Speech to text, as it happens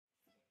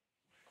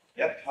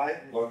Yep,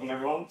 hi, welcome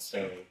everyone.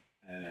 So,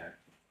 we're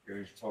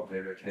going to talk a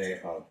little bit today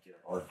about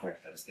GitHub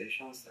artifact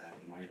attestations and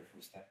reminder from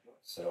Stacklok.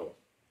 So,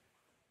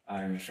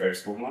 I'm Fredrik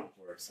Skogman,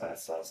 works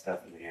as a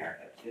staff engineer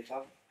at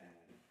GitHub,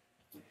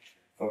 and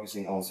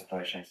focusing on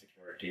supply chain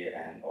security,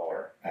 and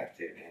are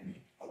active in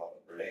a lot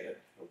of related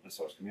open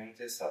source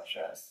communities such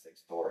as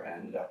Sigstore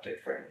and the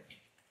Update Framework.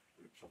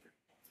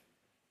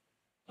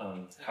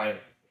 Hi,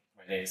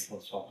 my name is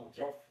Radoslav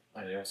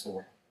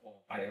Dimitrov.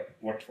 I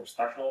work for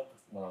Stacklok.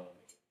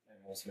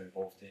 I'm also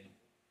involved in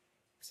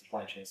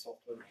supply chain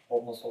software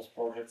open source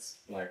projects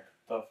like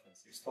Tough and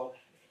Sigstore.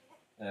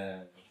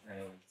 And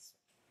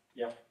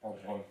yeah, I'm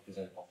going to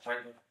present about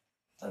China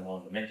and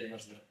on the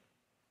maintenance there.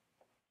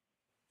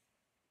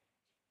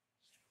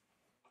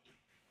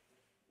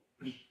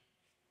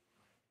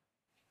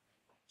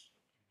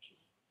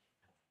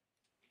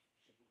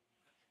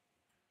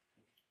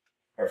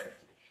 Perfect.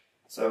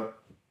 So,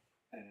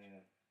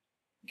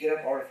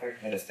 GitHub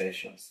artifact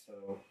attestations.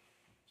 So,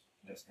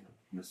 just gonna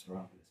mess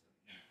around with this.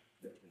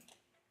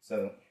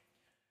 So,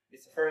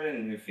 it's a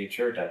fairly new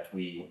feature that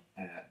we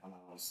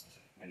announced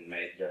and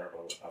made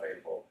general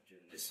available June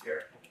this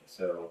year.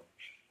 So,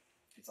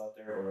 it's out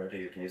there already.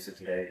 You can use it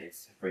today.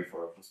 It's free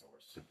for open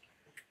source.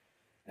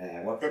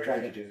 What we're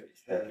trying to do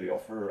is that we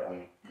offer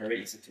a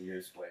very easy to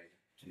use way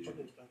to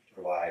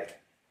provide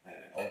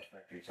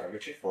artifact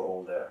integrity for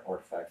all the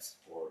artifacts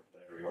for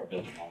whatever you are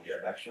building on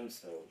GitHub Actions.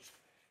 So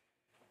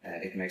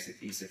it makes it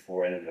easy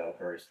for any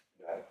developers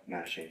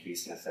managing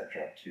keys and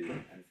etc. to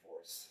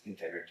enforce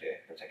integrity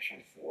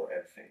protection for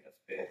everything that's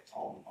built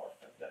on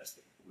artifact that's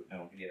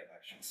on GitHub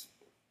Actions.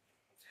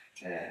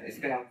 It's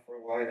been out for a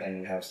while,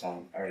 and we have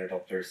some early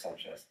adopters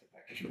such as the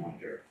package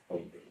manager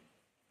Homebrew.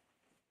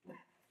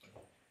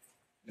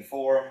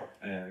 Before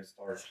we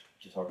start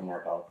to talk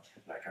more about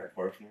like how it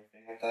works and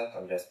everything like that,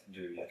 I'll just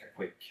do like a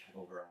quick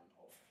overview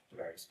of the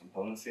various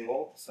components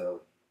involved.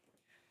 So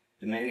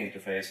the main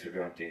interface you're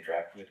going to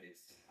interact with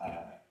is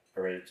a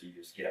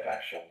ready-to-use GitHub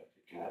action that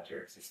you can add to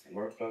your existing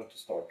workflow to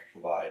start to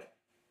provide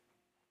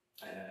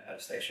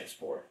attestations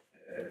for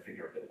everything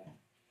you're building.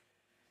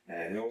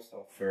 And we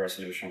also offer a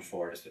solution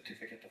for the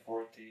certificate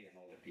authority and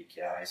all the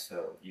PKI,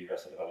 so you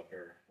as a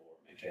developer or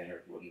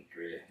maintainer wouldn't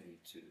really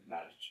need to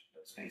manage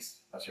those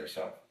things as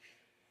yourself.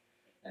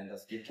 And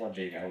as GitHub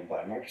being owned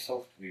by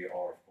Microsoft, we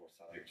are of course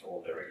subject to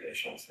all the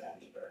regulations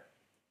and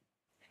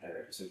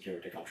the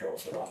security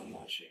controls around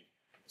managing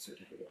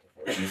certificate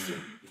authorities.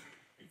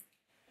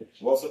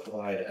 We also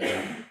provide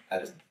an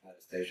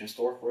attestation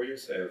store for you,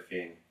 so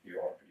everything you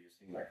are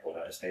producing, like all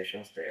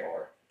attestations, they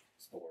are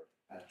stored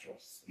at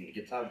us in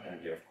GitHub,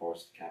 and they of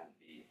course can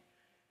be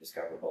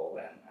discoverable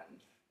and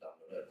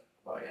downloaded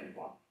by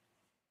anyone.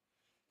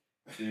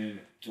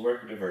 To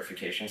work with the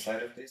verification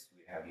side of this,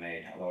 we have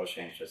made a lot of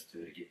changes to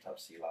the GitHub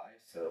CLI,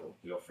 so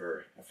we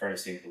offer a fairly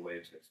simple way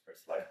to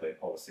express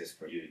lightweight policies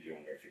for you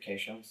during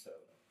verification, so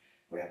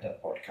we have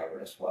that part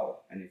covered as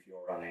well. And if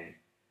you're running,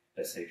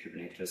 let's say,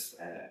 Kubernetes,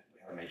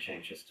 we have made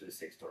changes to the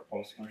Sigstore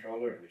policy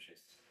controller, which is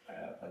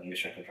a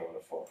mission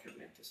controller for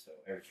Kubernetes, so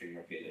everything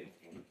we're building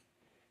in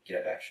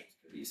GitHub Actions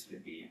could easily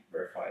be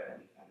verified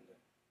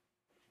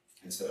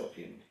and set up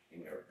in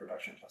your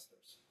production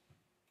clusters.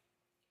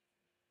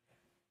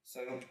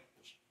 So,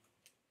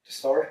 to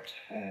start,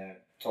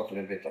 talk a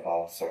little bit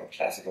about sort of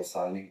classical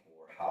signing,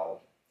 or how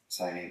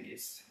signing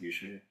is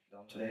usually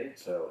done today.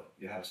 So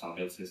you have some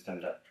build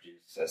system that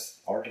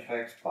produces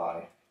artifacts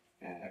by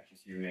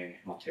consuming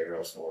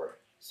materials or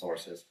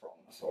sources from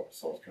a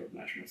source code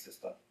management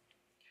system.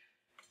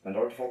 When the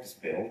artifact is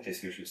built,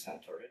 it's usually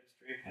sent to a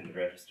registry, and the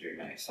registry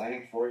makes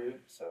signing for you.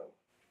 So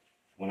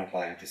when a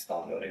client is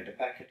downloading the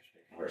package,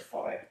 they can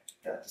verify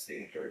that the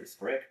signature is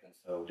correct, and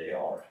so they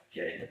are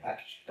getting the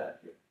package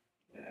that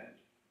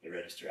the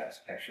registry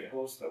actually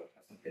holds, so it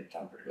hasn't been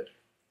tampered with.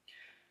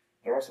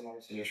 There are some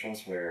other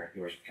solutions where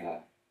you're kind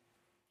of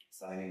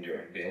signing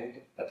during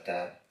build, but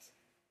that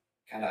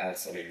kind of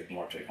adds a little bit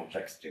more to the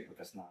complexity,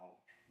 because now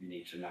you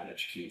need to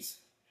manage keys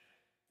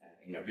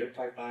in your build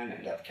pipeline,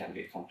 and that can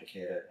be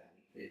complicated,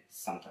 and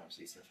it's sometimes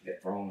easier to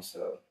get wrong,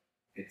 so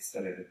it's a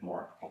little bit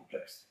more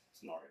complex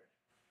scenario.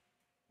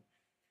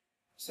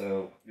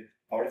 So with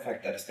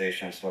artifact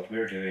attestations, what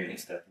we're doing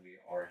is that we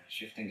are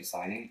shifting the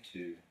signing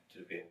to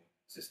the build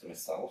system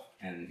itself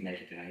and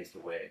make it in an easy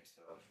way,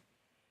 so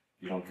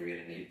you don't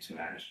really need to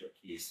manage your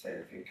keys.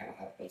 Everything kind of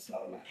happens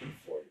automatically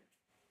for you.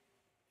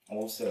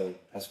 Also,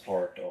 as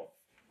part of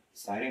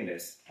signing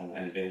this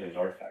and building the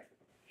artifact,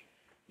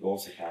 you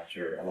also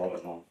capture a lot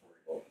of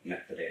non-portable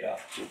metadata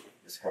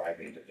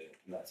describing the build,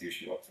 and that's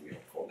usually what we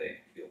call the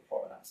build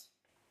provenance.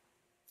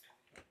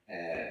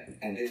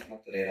 And this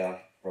metadata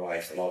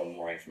provides a lot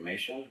more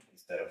information.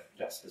 Instead of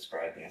just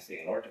describing a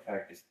single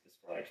artifact, it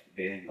describes the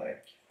build,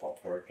 like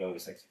what workload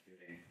is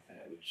executing,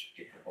 which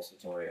Git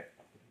repository,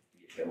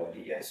 Git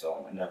ID, and so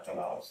on. And that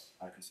allows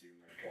our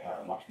consumer to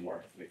have much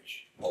more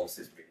rich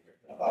policies being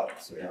written about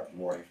it, so we have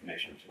more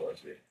information to work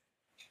with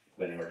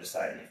when we're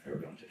deciding if we're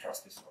going to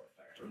trust this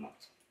artifact or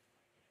not.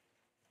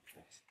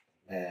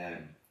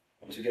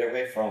 To get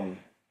away from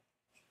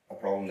a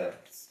problem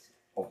that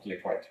often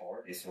quite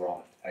hard is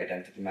around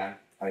identity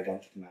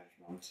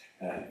management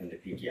in the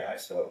PKI.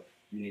 So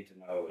you need to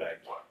know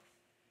like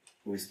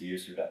who is the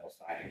user that was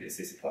signing this,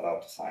 is it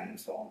allowed to sign, and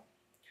so on.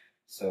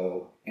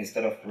 So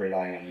instead of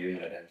relying on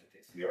unit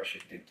identities, we are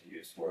shifting to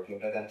use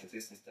workload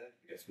identities instead,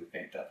 because we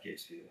think that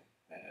gives you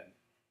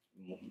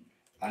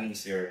an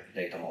easier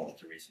data model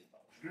to reason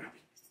about.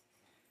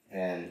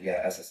 And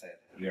yeah, as I said,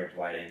 we are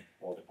providing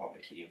all the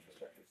public key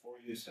infrastructure for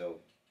you, so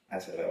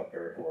as a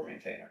developer or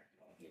maintainer,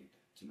 you don't need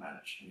to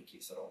manage any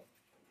keys at all.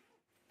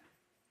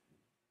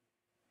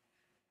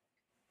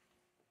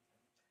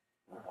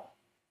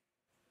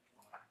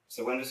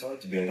 So when we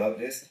started to build out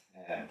this,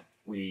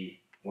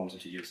 we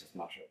wanted to use as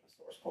much open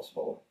source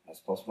as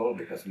possible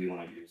because we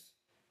want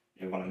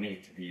to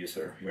meet the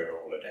user where they're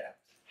already at,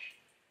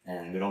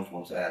 and we don't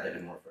want to add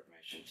any more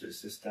information to the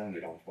system.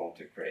 We don't want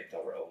to create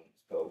our own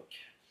bespoke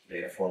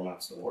data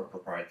formats or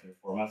proprietary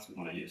formats. We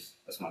want to use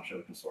as much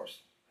open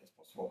source as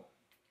possible.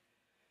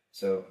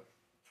 So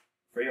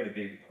 3 of the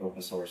big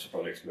open source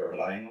projects we are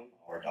relying on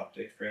are the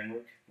update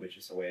framework, which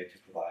is a way to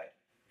provide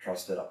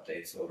trusted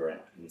updates over an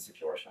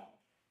insecure channel.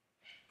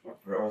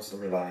 We're also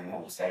relying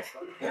on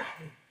SLSA,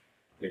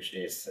 which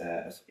is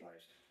a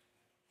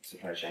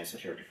supply chain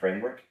security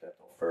framework that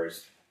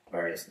offers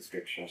various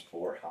descriptions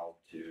for how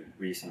to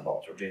reason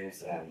about your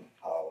builds and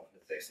how,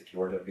 let's say,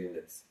 secure the build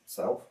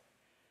itself.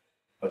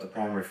 But the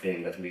primary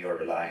thing that we are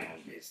relying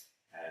on is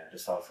the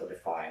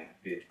SLSA-defined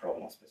build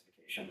problem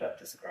specification that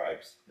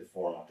describes the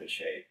format and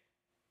shape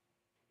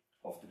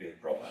of the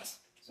build problems.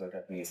 So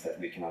that means that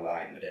we can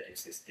align with that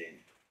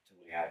existing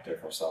tooling out there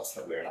for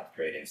SLSA. We're not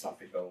creating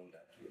something own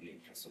that we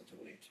need custom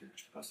tooling to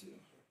consume.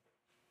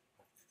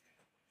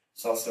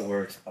 SLSA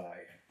works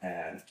by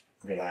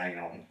relying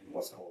on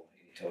what's called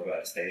in-toto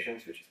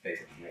attestations, which is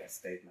basically a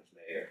statement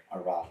layer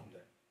around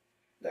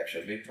the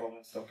actual build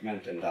problems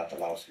document, and that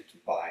allows you to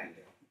bind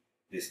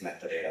this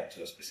metadata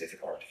to a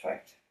specific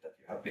artifact that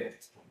you have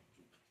built.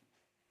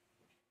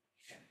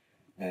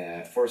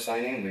 For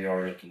signing, we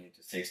are looking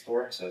into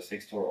Sigstore. So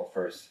Sigstore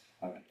offers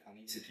an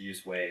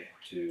easy-to-use way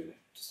to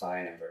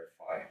sign and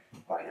verify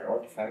binary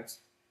artifacts,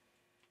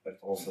 but it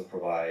also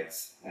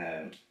provides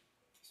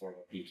sort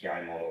of a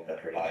PKI model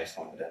that relies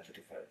on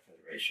identity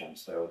federation.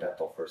 So that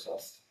offers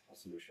us a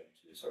solution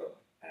to sort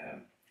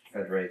of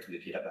federate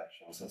with GitHub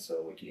actions, and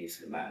so we can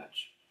easily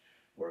manage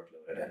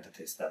workload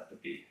identities that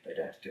would be the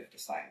identity of the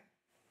sign.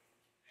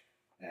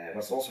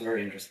 What's also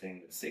very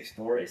interesting with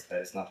Sigstore is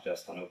that it's not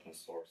just an open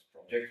source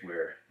project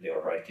where they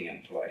are writing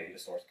and providing the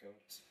source code.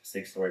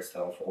 Sigstore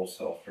itself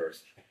also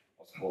offers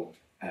what's called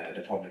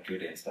the public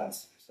good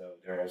instance. So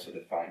they're also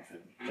defined for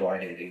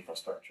providing the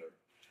infrastructure,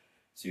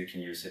 so you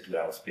can use it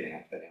without spinning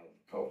up any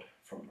code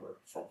from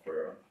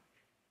your own.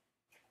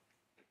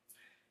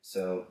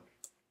 So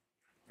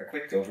a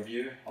quick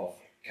overview of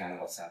kind of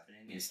what's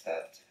happening is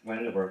that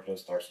when the workload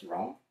starts to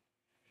run,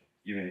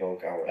 you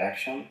invoke our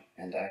action,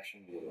 and the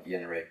action will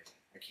generate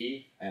a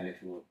key, and it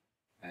will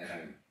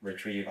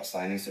retrieve a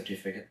signing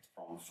certificate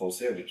from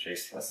FOSIA, which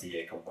is a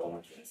CA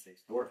component within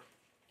Sigstore.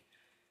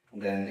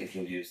 And then it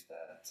will use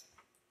that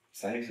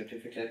signing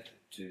certificate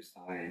to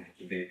sign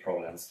the build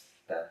problems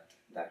that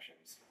the action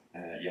is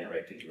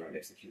generating during the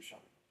execution.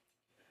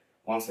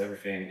 Once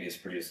everything is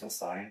produced and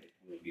signed,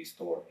 it will be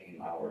stored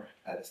in our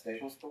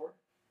attestation store.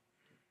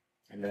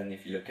 And then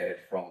if you look at it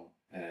from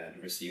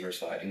the receiver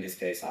side, in this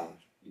case I'm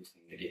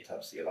using the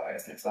GitHub's CLI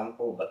as an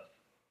example, but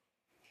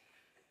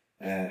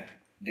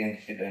the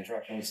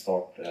interaction will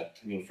start that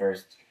we'll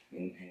first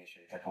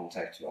initiate a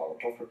contact to our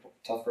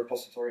TOF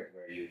repository,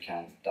 where you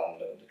can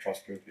download the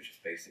trust group, which is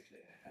basically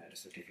the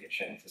certificate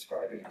chain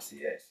describing the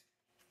CAs.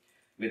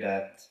 With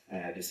that,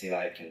 the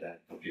CLI can then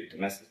compute the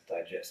message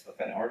digest of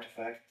an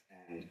artifact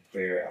and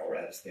query our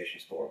attestation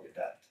store with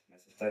that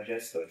message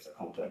digest, so it's a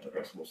content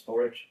addressable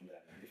storage, and then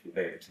it will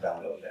be able to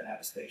download an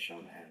attestation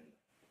and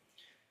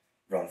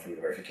run through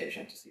the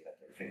verification to see that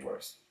everything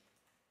works.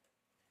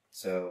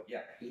 So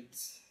yeah,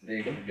 let's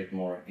dig a bit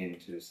more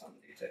into some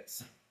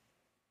details.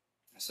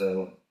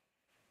 So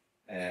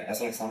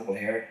as an example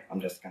here,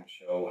 I'm just going to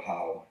show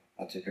how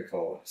a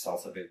typical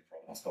SLSA build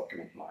problems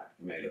document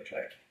may look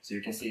like. So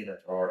you can see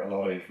that there are a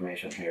lot of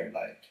information here,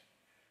 like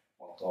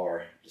what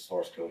are the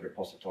source code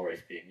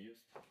repositories being used,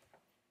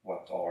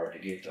 what are the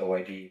Git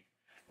OID,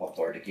 what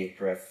are the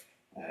Git ref,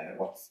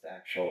 what's the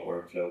actual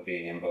workflow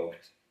being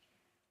invoked.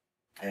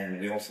 And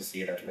we also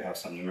see that we have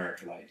some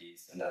numerical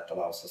IDs, and that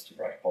allows us to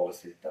write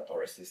policies that are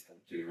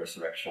resistant to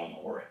resurrection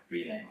or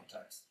rename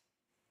attacks.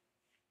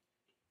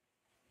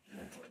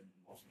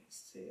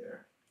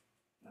 Here.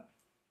 No.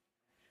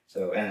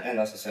 So, and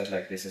as I said,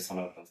 like this is an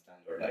open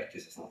standard, like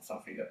this is not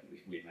something that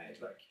we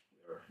made, like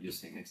we're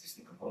using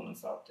existing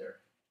components out there.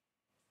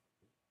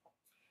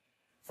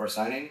 For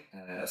signing,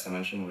 as I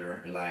mentioned,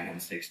 we're relying on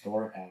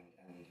Sigstore, and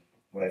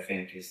what I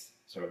think is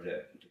sort of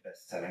the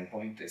best selling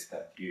point is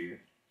that you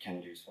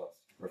can use what's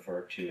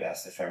referred to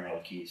as ephemeral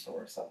keys,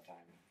 or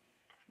sometimes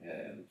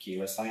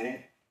keyless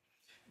signing.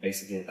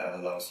 Basically, that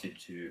allows you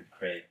to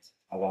create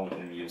a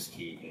one-time use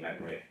key in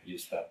memory,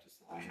 use that to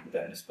sign,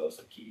 then dispose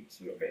the key.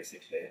 So you're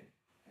basically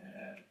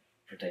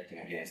protecting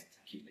against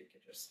key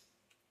leakages.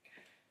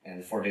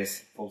 And for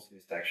this, Fulsio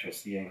is the actual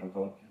CN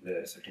component,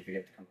 the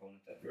certificate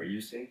component that we're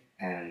using.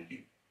 And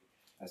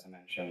as I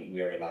mentioned,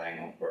 we are relying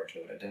on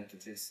workload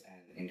identities.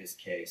 And in this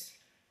case,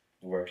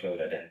 the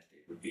workload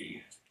identity would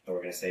be the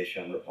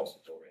organization,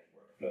 repository, and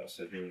workflow.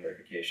 So during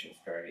verification,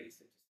 it's fairly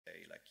easy to say,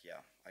 like,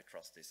 yeah, I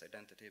trust this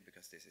identity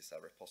because this is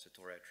a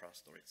repository I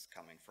trust, or it's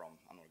coming from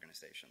an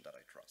organization that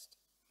I trust.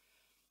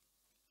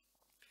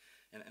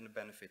 And the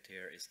benefit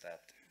here is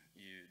that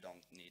you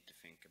don't need to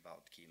think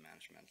about key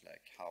management,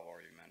 like how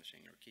are you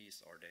managing your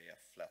keys? Are they a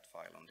flat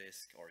file on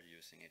disk? Are you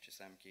using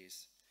HSM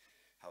keys?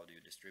 How do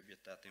you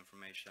distribute that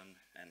information?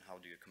 And how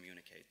do you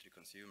communicate to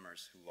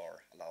consumers who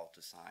are allowed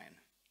to sign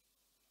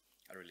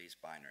a release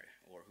binary,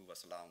 or who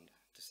was allowed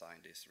to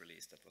sign this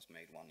release that was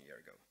made 1 year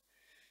ago?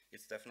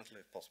 It's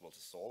definitely possible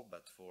to solve,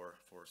 but for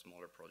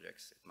smaller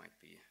projects it might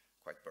be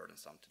quite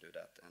burdensome to do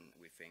that, and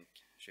we think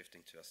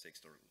shifting to a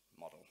Sigstore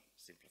model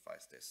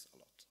simplifies this a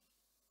lot.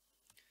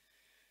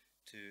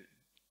 To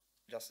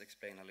just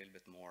explain a little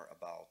bit more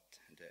about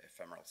the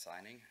ephemeral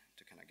signing,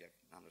 to kind of get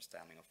an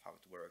understanding of how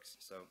it works.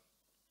 So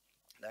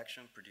the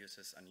action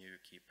produces a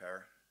new key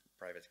pair,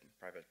 private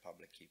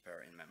public key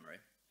pair in memory,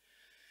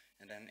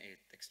 and then it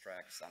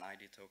extracts an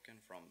ID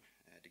token from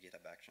the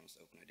GitHub Actions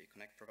OpenID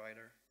Connect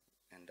provider,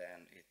 and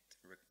then it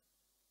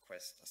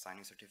requests a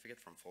signing certificate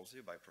from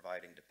Fulsio by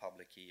providing the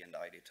public key and the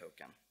ID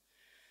token.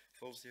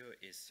 Fulsio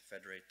is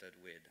federated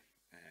with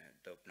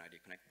the OpenID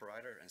Connect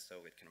provider, and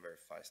so it can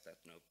verify that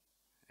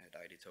the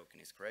ID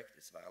token is correct,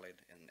 it's valid,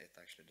 and it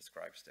actually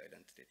describes the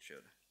identity it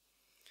should.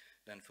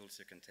 Then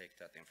Fulsio can take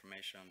that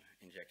information,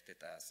 inject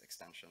it as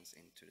extensions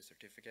into the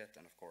certificate,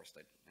 and of course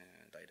the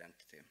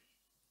identity,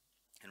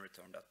 and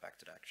return that back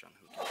to the action,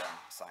 who can then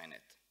sign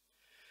it.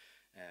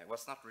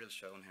 What's not really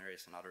shown here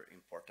is another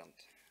important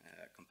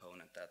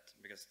component, that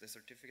because the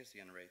certificates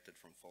generated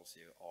from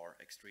Fulsio are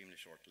extremely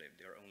short-lived,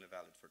 they are only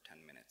valid for 10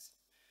 minutes.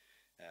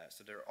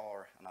 So there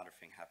are another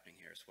thing happening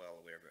here as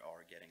well, where we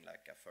are getting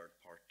like a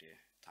third-party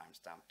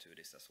timestamp to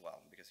this as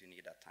well, because you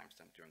need that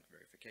timestamp during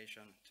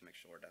verification to make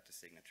sure that the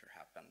signature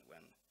happened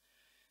when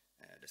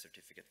the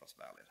certificate was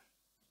valid.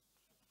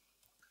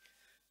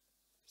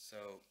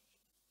 So,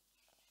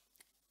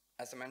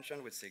 as I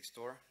mentioned with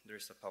Sigstore, there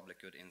is a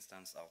public good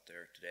instance out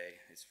there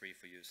today. It's free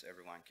for use,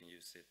 everyone can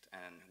use it,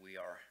 and we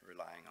are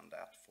relying on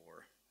that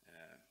for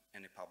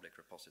any public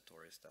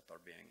repositories that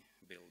are being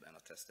built and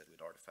attested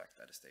with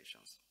artifact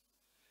attestations.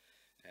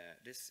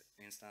 This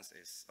instance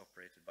is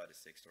operated by the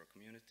Sigstore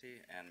community,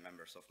 and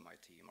members of my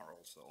team are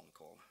also on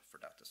call for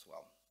that as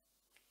well.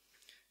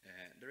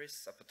 There is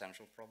a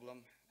potential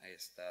problem,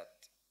 is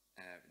that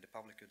the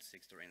public good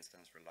Sigstore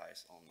instance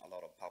relies on a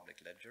lot of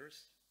public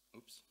ledgers.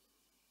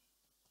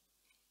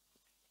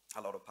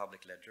 A lot of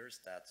public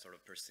ledgers that sort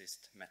of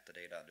persist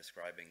metadata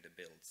describing the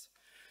builds.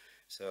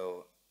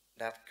 So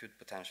that could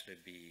potentially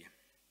be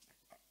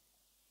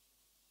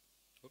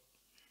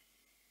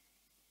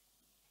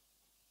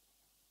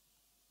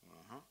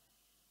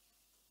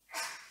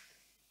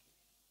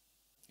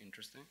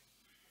interesting.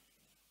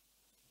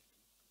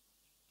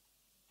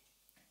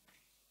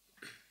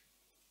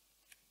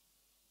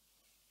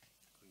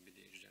 Could be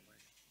the HDMI.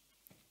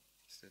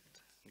 Is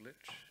it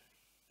glitch?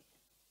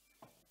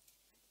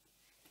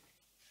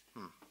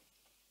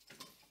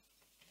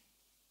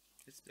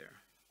 It's there.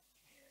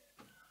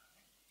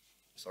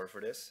 Sorry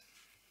for this.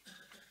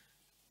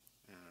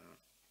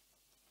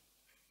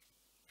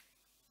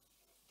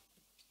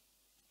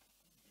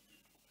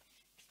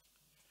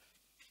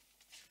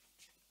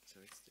 So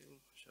it still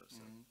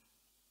shows up,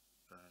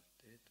 but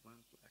it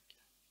went black.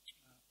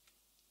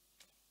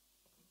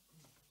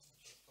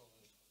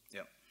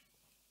 Yeah.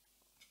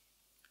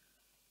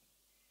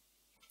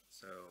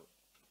 So,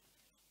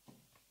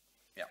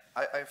 yeah,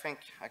 I think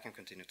I can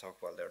continue to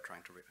talk while they're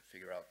trying to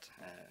figure out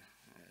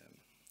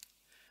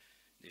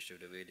the issue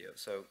of the video.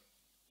 So,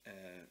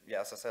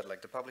 yeah, as I said,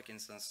 like the public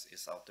instance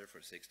is out there for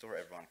Sigstore,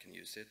 everyone can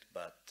use it,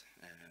 but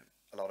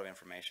a lot of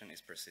information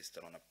is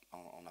persisted on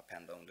a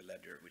append-only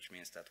ledger, which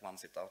means that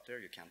once it's out there,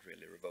 you can't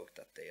really revoke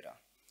that data.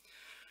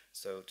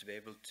 So to be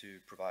able to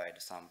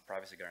provide some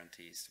privacy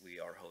guarantees, we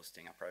are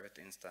hosting a private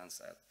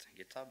instance at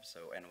GitHub,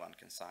 so anyone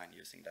can sign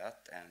using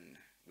that, and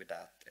with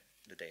that,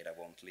 the data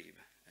won't leave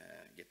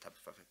GitHub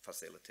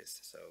facilities.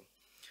 So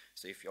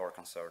if you are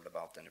concerned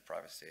about any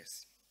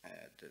privacies,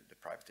 the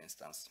private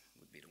instance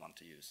would be the one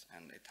to use,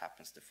 and it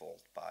happens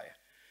default by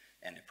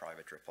any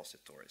private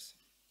repositories.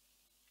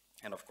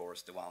 And of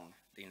course,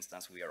 the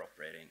instance we are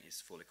operating is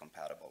fully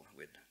compatible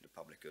with the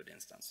public good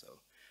instance, so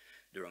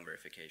during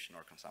verification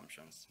or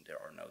consumptions, there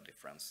are no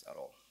difference at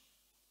all.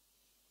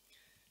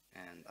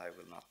 And I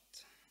will not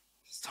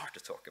start to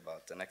talk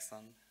about the next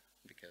one,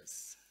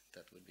 because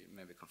that would be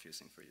maybe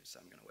confusing for you, so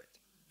I'm going to wait.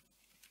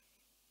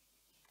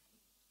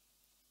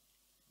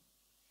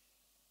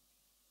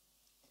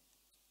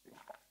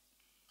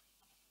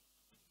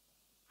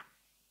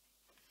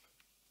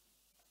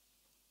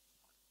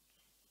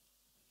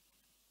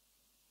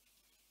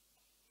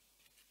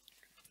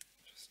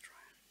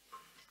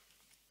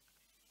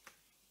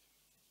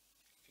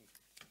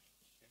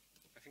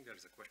 there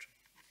is a question.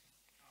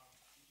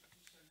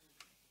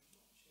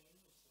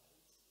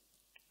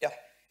 Yeah.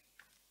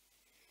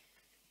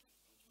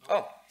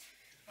 Oh,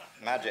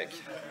 magic.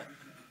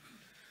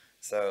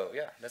 So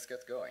yeah, let's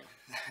get going.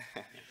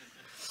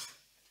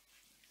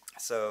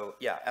 So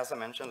yeah, as I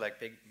mentioned, like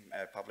big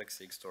public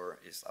Sigstore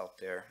is out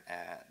there.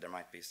 There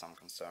might be some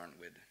concern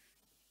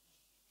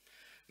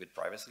with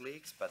privacy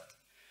leaks, but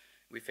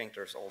we think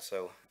there's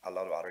also a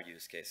lot of other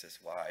use cases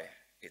why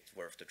it's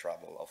worth the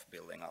trouble of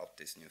building out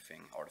this new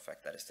thing,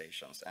 artifact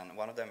attestations. And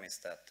one of them is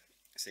that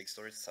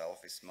Sigstore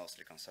itself is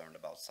mostly concerned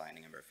about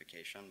signing and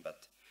verification,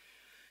 but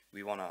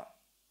we want to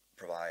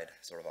provide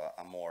sort of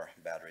a more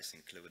batteries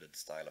included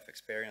style of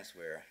experience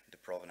where the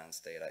provenance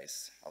data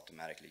is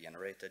automatically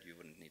generated. You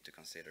wouldn't need to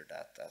consider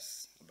that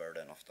as a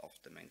burden of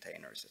the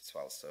maintainers as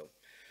well. So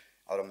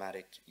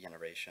automatic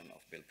generation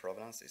of build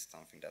provenance is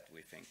something that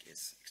we think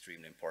is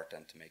extremely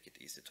important to make it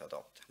easy to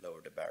adopt, lower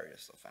the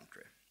barriers of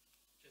entry.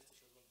 Just a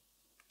short one.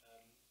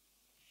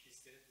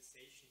 Is the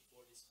attestation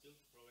for this build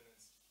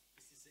provenance,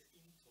 is this an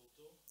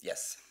in-toto?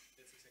 Yes.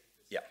 That's exactly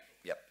this. Yeah,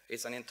 yep.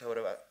 It's an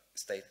in-toto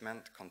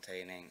statement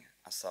containing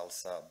a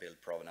SLSA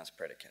build provenance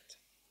predicate.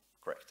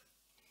 Correct.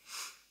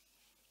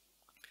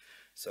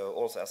 So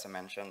also, as I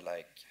mentioned,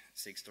 like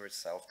Sigstore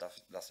itself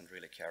doesn't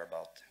really care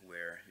about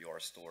where you are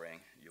storing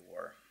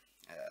your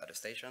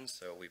attestations,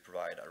 so we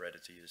provide a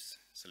ready-to-use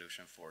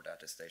solution for the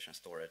attestation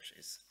storage.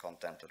 Is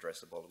content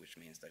addressable, which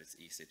means that it's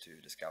easy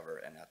to discover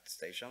any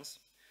attestations.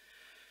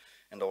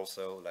 And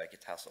also, like,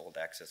 it has all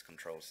the access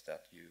controls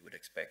that you would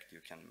expect. You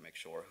can make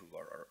sure who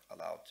are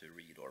allowed to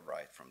read or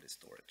write from this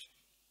storage.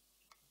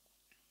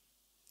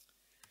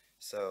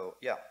 So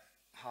yeah,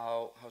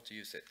 how to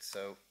use it.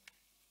 So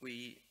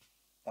we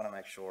want to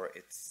make sure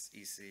it's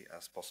easy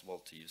as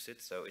possible to use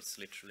it. So it's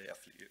literally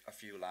a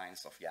few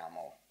lines of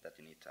YAML that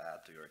you need to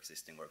add to your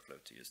existing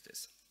workflow to use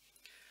this.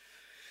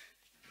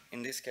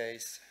 In this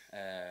case,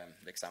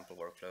 the example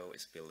workflow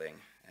is building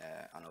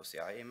an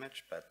OCI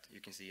image, but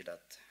you can see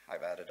that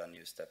I've added a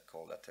new step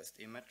called a test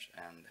image,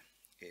 and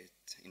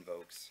it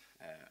invokes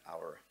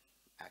our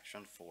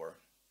action for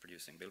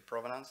producing build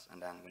provenance,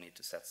 and then we need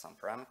to set some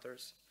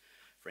parameters.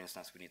 For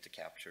instance, we need to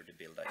capture the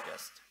build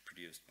digest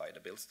produced by the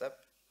build step.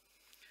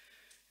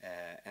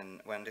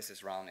 And when this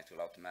is run, it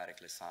will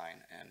automatically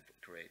sign and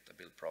create a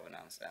build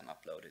provenance and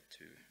upload it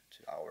to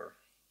our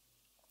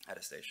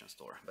attestation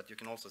store. But you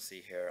can also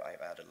see here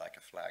I've added like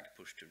a flag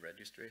push to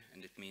registry,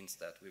 and it means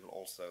that we will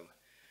also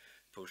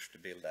push the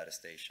build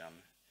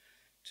attestation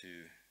to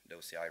the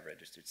OCI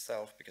registry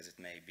itself, because it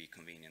may be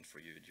convenient for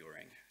you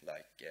during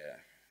like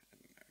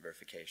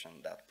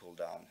verification that pull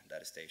down the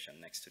attestation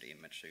next to the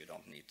image, so you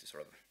don't need to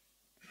sort of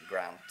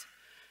grant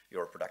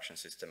your production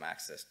system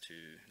access to,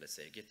 let's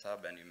say,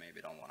 GitHub, and you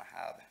maybe don't want to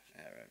have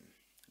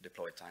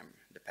deploy time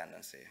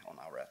dependency on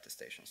our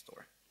attestation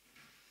store.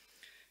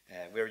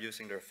 We're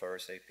using the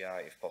refers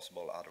API if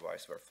possible,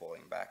 otherwise we're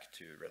falling back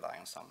to rely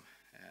on some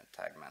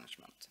tag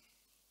management.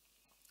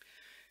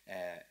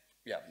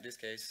 Yeah, in this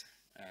case,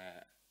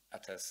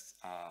 attests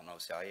an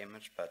OCI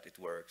image, but it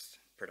works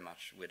pretty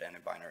much with any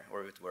binary,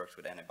 or it works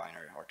with any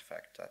binary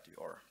artifact that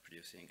you are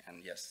producing.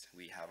 And yes,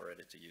 we have a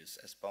ready-to-use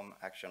SBOM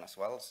action as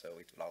well, so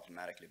it will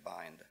automatically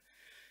bind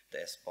the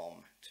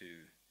SBOM to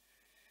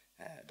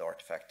the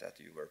artifact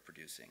that you were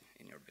producing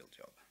in your build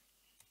job.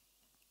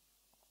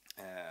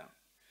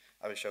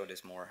 I will show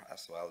this more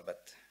as well,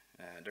 but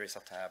there is a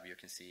tab. You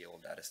can see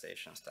all the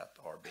attestations that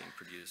are being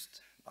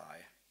produced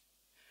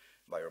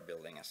by your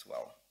building as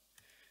well.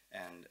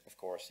 And of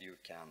course, you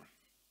can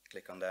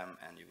click on them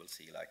and you will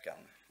see like a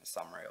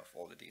summary of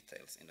all the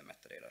details in the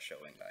metadata,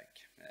 showing like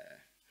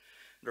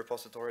the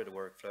repository, the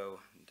workflow,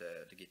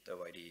 the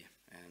GitHub ID,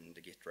 and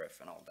the Git ref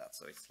and all that.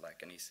 So it's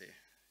like an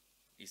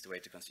easy way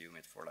to consume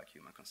it for like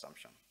human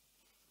consumption.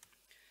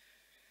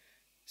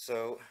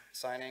 So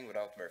signing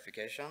without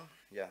verification,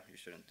 yeah, you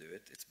shouldn't do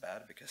it. It's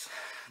bad, because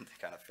the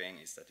kind of thing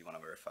is that you want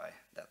to verify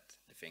that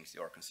the things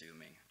you are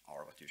consuming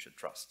are what you should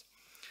trust.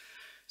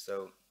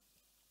 So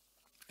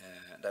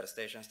the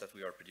attestations that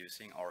we are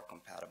producing are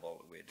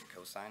compatible with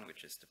Cosign,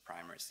 which is the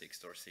primary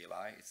Sigstore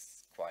CLI.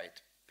 It's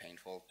quite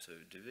painful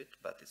to do it,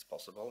 but it's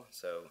possible.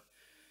 So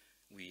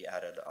we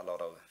added a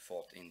lot of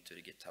thought into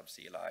the GitHub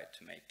CLI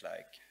to make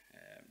like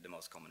the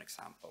most common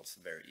examples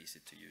very easy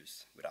to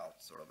use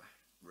without sort of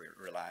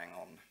relying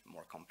on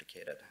more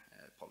complicated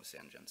policy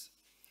engines.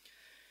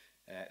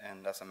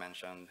 And as I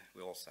mentioned,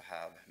 we also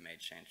have made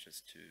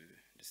changes to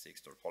the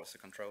Sigstore policy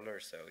controller,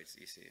 so it's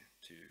easy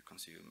to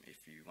consume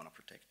if you want to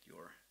protect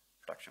your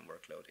production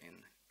workload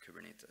in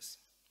Kubernetes.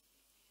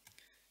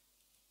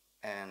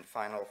 And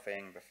final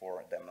thing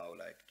before demo,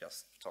 like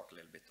just talk a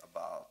little bit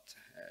about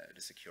the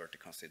security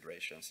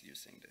considerations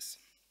using this.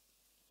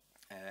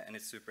 And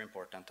it's super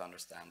important to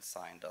understand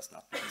signed does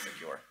not mean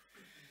secure.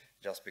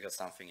 Just because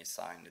something is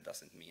signed, it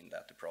doesn't mean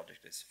that the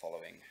project is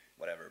following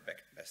whatever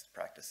best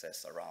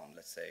practices around,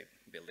 let's say,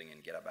 building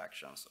in GitHub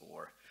Actions,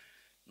 or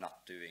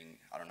not doing,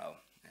 I don't know,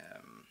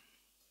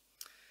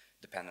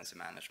 dependency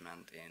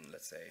management in,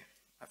 let's say,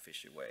 a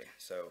fishy way.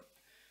 So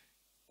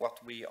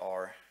what we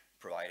are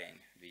providing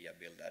via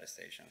build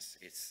attestations.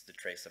 It's the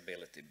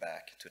traceability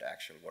back to the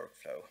actual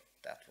workflow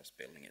that was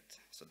building it.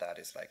 So that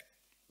is like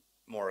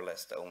more or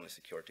less the only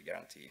security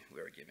guarantee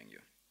we are giving you.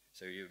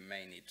 So you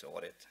may need to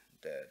audit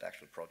the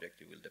actual project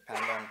you will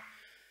depend on,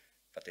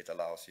 but it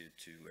allows you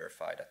to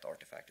verify that the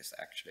artifact is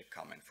actually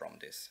coming from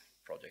this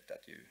project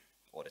that you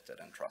audited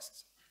and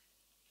trust.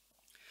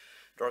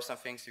 There are some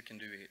things you can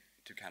do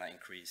to kind of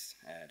increase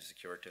the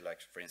security,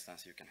 like for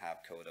instance you can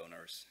have code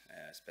owners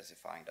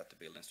specifying that the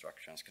build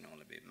instructions can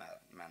only be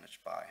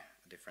managed by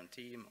a different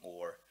team,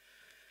 or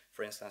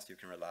for instance you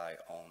can rely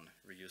on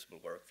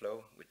reusable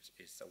workflow, which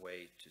is a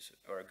way to,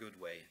 or a good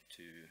way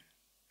to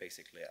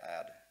basically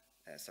add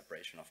a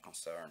separation of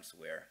concerns,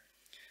 where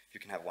you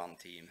can have one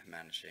team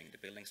managing the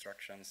build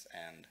instructions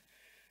and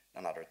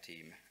another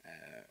team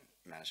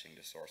managing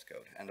the source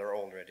code. And there are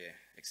already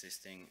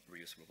existing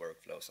reusable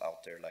workflows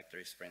out there, like there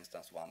is for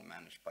instance one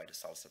managed by the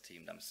SLSA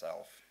team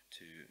themselves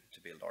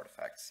to build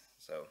artifacts.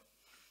 So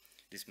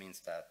this means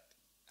that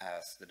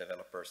as the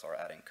developers are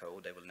adding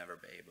code, they will never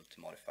be able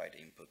to modify the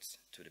inputs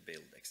to the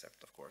build,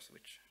 except of course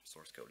which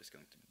source code is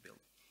going to be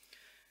built.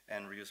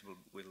 And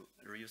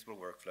reusable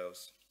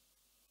workflows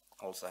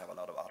also have a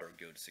lot of other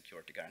good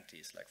security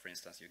guarantees, like for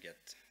instance you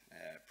get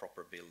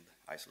proper build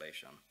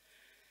isolation.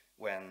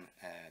 When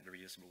the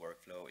reusable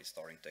workflow is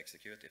starting to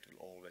execute, it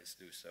will always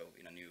do so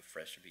in a new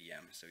fresh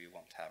VM, so you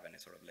won't have any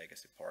sort of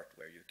legacy part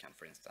where you can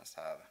for instance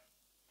have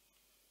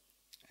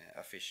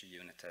a fishy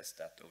unit test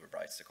that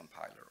overwrites the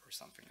compiler or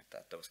something like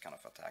that. Those kind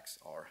of attacks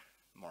are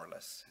more or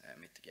less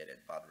mitigated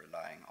by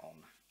relying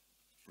on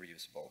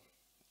reusable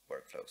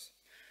workflows.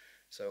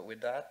 So with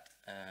that,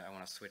 I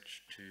want to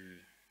switch to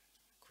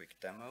quick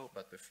demo,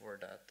 but before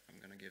that I'm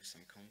going to give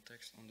some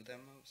context on the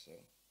demo. So,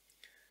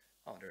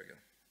 oh, there we go.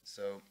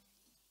 So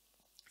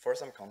for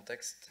some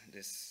context,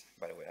 this,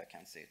 by the way, I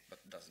can't see it, but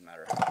it doesn't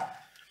matter.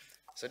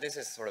 So this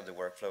is sort of the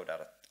workflow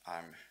that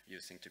I'm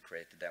using to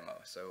create the demo.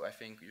 So I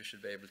think you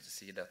should be able to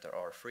see that there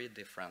are 3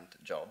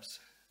 different jobs.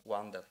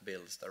 One that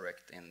builds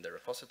direct in the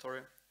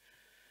repository,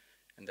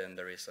 and then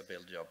there is a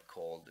build job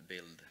called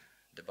build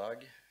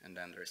debug, and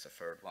then there is a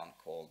third one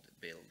called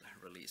build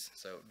release.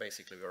 So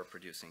basically we are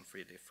producing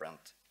 3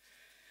 different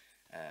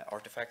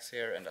artifacts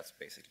here, and that's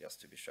basically just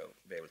to be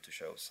able to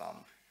show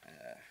some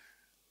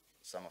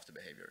of the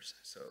behaviors.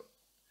 So,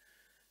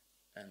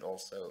 and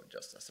also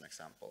just as an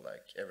example,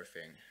 like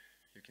everything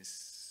you can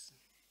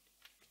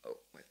oh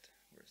wait,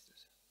 where is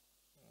this?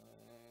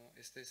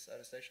 Is this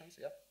attestations?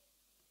 Yep.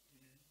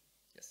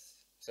 Yes.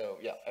 So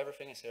yeah,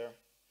 everything is here.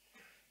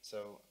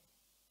 So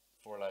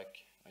for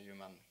like a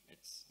human,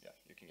 it's, yeah,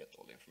 you can get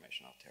all the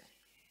information out here.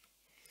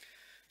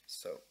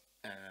 So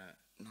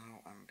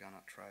now I'm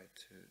gonna try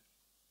to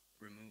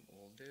remove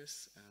all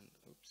this, and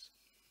oops,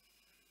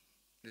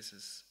 this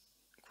is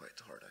quite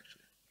hard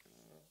actually.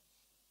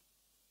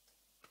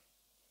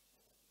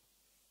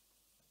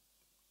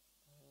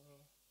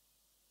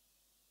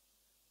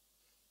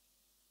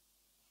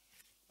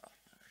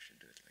 I should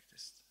do it like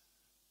this.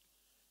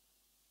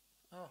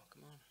 Oh,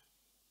 come on.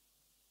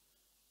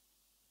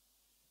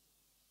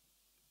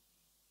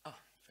 Oh,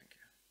 thank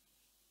you.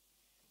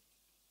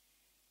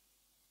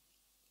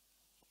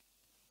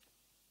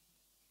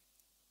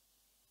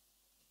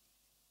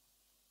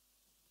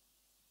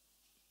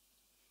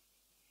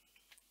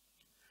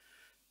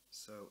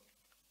 So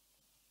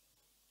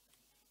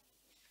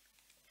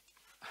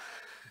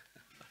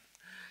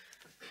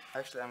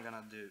actually I'm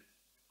gonna do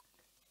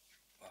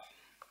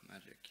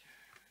magic.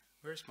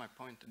 Where's my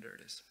pointer? There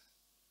it is.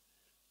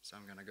 So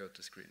I'm gonna go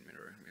to screen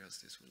mirror because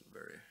this will be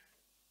very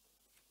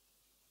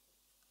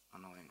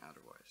annoying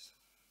otherwise.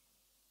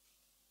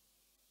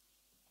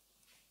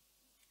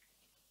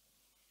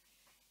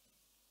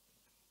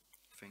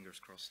 Fingers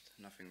crossed,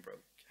 nothing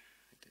broke.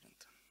 It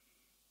didn't.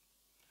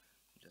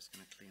 I'm just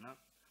gonna clean up.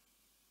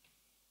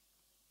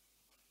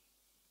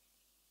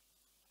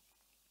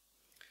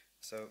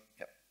 So,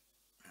 yep,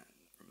 and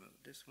remove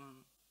this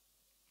one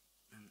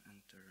and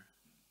enter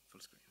full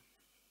screen.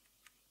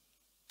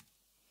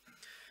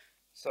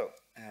 So,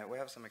 we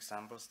have some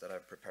examples that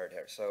I've prepared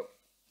here. So,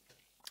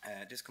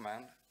 this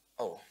command,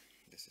 oh,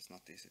 this is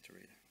not easy to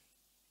read.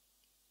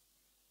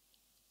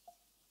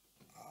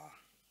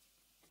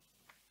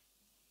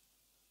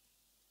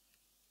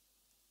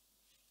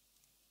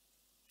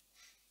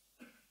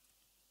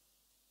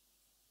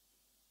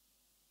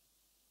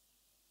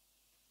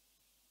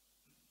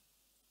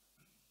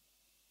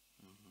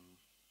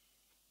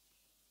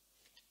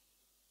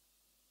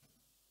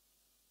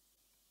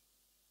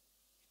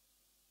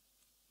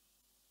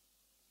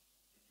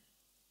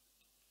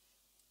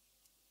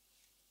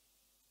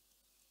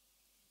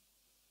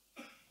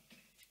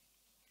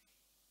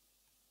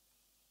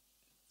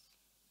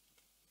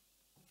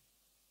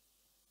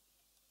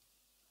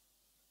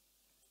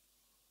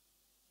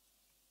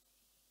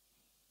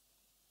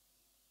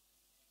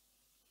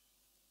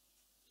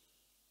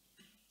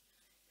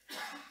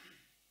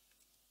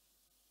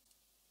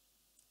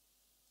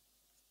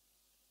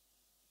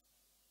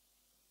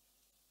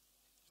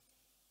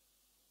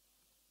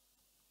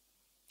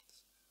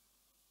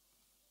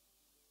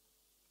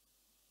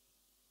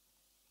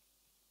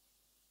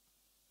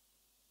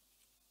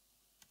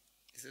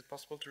 Is it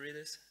possible to read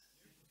this?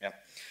 Yeah.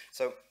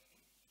 So,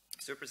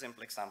 super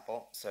simple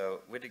example. So,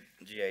 with the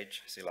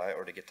GH CLI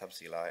or the GitHub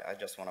CLI, I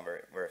just want to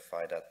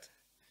verify that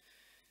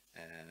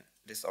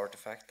this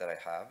artifact that I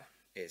have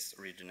is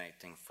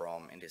originating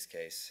from, in this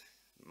case,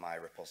 my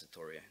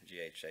repository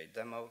GHA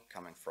demo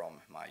coming from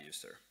my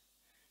user.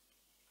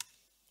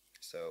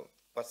 So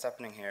what's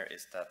happening here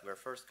is that we're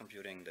first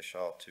computing the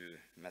SHA-2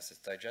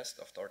 message digest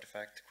of the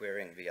artifact,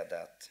 querying via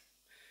that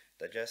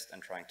digest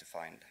and trying to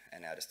find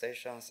any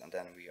attestations, and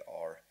then we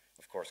are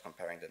of course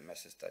comparing the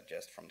message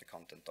digest from the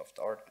content of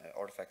the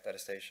artifact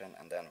attestation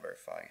and then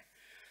verifying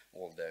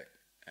all the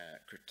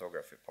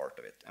cryptography part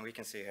of it. And we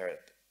can see here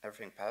that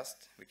everything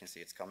passed. We can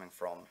see it's coming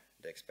from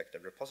the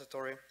expected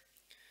repository.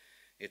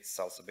 It's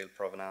also built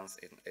Provenance.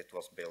 It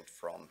was built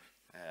from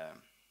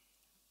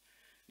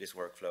this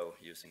workflow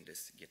using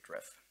this git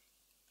ref.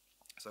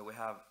 So we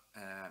have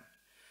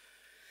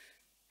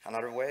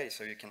another way,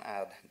 so you can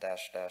add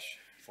 --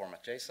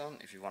 format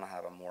JSON if you want to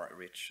have a more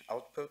rich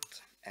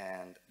output,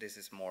 and this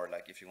is more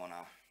like if you want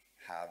to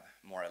have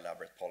more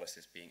elaborate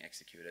policies being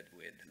executed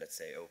with, let's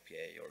say,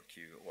 OPA or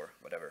Q or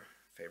whatever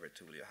favorite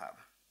tool you have.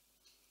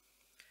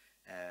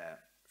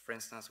 For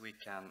instance, we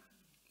can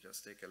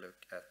just take a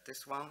look at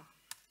this one.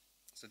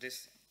 So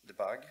this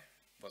debug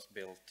was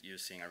built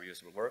using a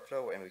reusable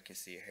workflow, and we can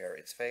see here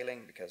it's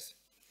failing because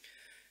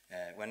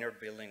when you're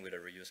building with a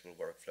reusable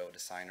workflow, the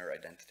signer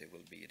identity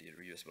will be the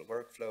reusable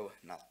workflow,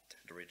 not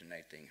the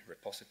originating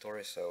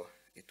repository, so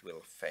it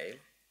will fail.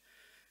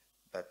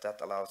 But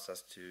that allows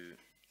us to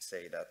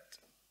say that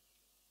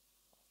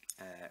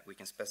we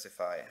can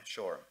specify,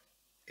 sure,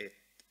 it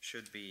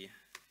should be,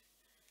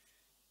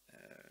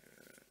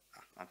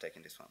 I'm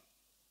taking this one.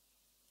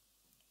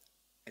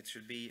 It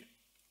should be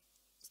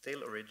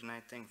still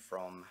originating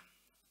from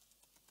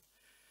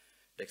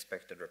the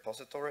expected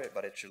repository,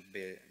 but it should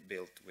be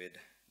built with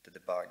the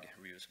debug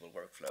reusable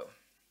workflow.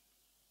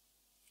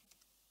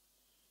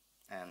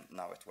 And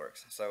now it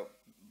works. So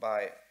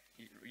by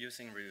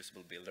using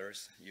reusable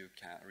builders,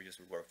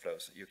 reusable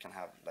workflows, you can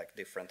have like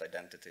different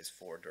identities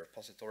for the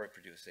repository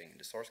producing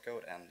the source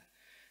code and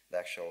the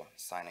actual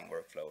signing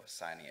workflow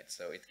signing it.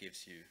 So it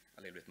gives you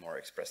a little bit more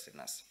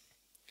expressiveness.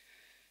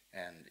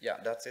 And yeah,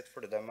 that's it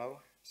for the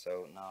demo.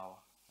 So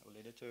now I will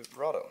lead it to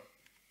Rado.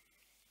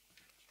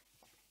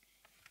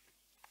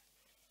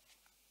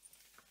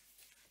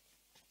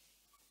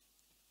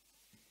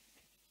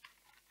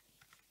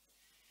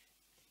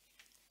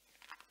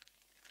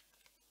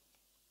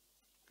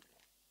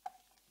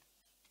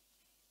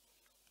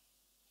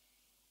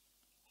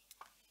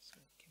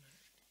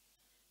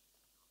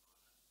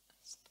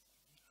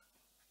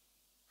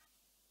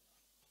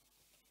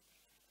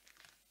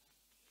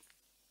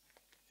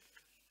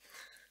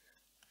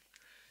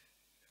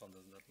 How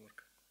does that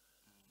work?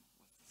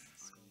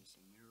 Are you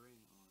using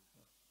mirroring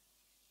or?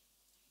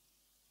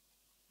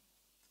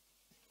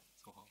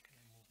 So how can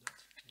I move that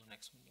to the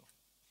next window?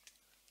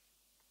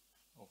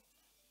 Oh,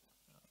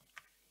 yeah,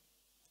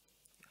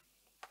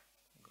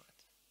 I got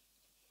it.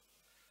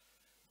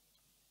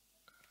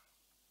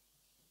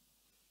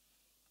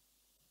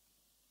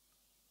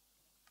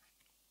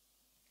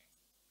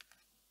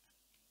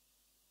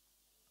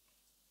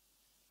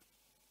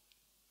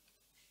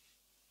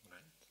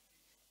 Right.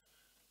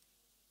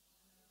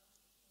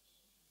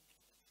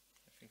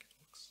 I think it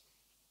works.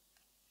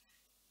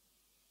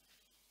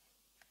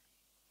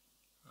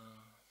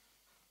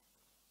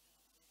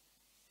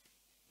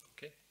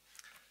 Okay.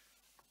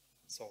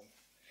 So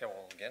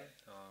hello again.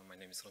 My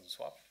name is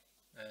Radoslav,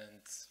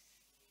 and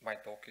my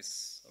talk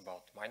is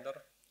about Minder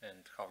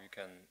and how you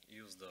can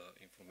use the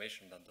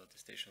information that the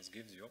attestations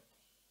gives you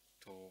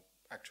to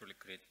actually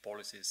create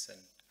policies and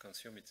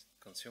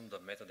consume the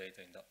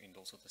metadata in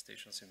those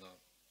attestations in a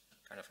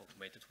kind of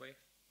automated way.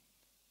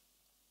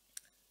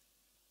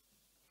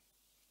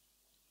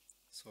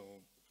 So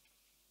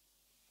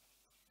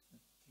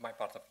my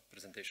part of the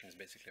presentation is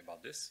basically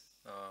about this.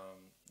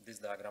 This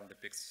diagram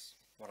depicts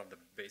one of the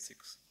basic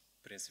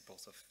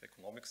principles of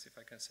economics, if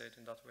I can say it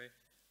in that way.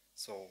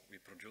 So we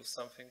produce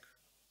something,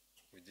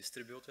 we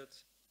distribute it,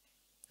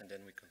 and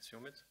then we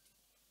consume it.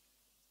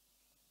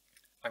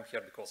 I'm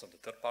here because of the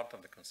third part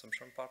of the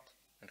consumption part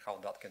and how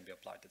that can be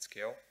applied at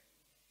scale.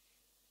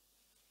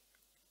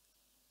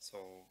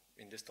 So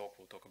in this talk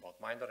we'll talk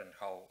about Minder and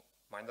how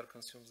Minder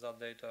consumes that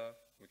data.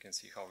 We can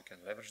see how we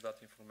can leverage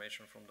that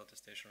information from the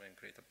attestation and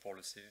create a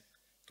policy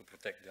to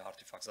protect the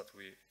artifacts that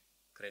we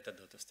created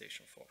the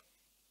attestation for.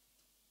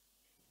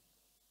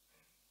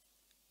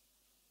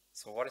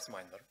 So what is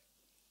Minder?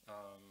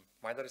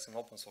 Minder is an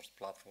open source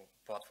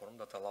platform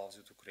that allows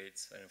you to create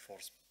and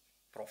enforce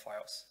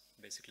profiles.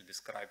 Basically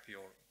describe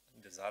your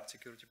desired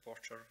security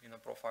posture in a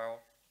profile,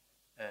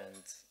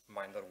 and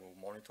Minder will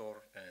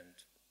monitor and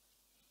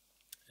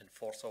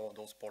enforce all of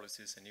those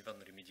policies and even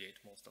remediate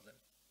most of them.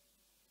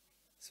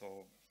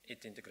 So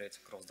it integrates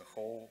across the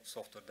whole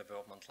software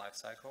development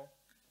lifecycle.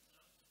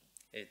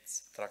 It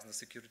tracks the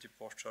security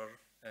posture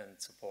and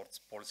supports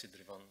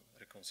policy-driven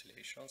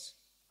reconciliations.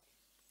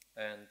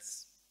 And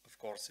of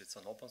course, it's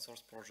an open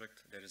source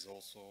project. There is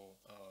also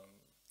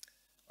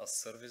a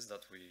service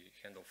that we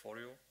handle for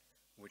you,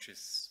 which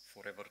is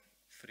forever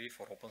free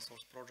for open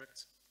source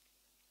projects.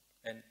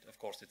 And of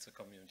course, it's a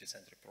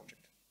community-centric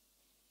project.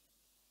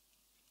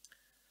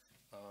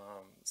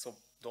 So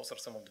those are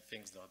some of the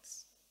things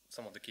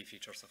some of the key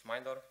features of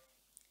Minder.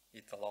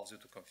 It allows you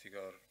to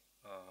configure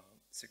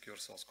secure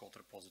source code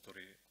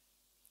repository.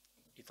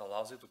 It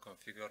allows you to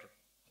configure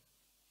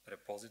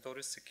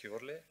repositories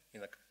securely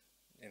in a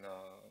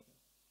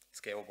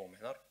scalable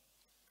manner.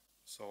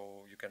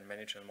 So you can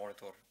manage and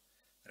monitor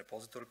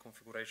repository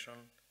configuration.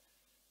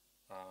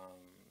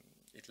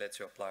 It lets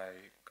you apply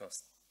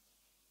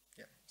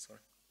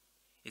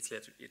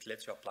It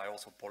lets you apply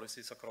also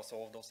policies across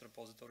all of those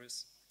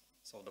repositories.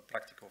 So the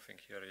practical thing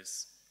here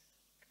is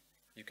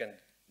you can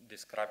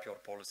describe your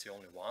policy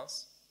only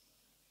once,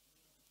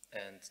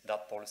 and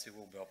that policy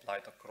will be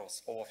applied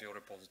across all of your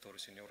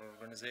repositories in your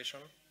organization.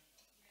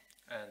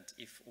 And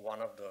if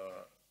one of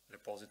the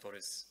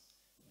repositories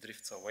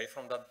drifts away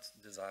from that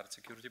desired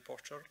security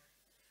posture,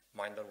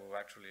 Minder will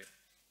actually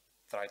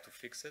try to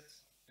fix it,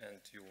 and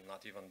you will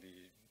not even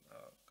be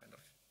kind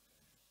of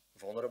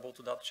vulnerable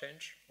to that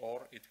change,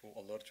 or it will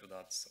alert you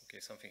that, okay,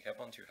 something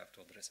happened, you have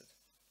to address it.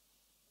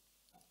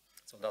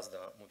 So that's the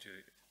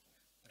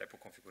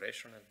multi-repo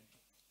configuration and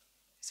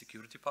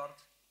security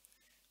part.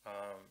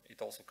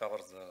 It also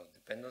covers the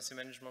dependency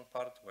management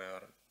part,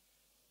 where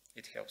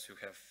it helps you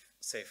have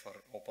safer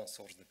open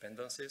source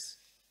dependencies.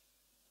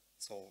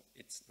 So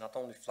it's not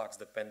only flags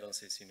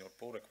dependencies in your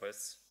pull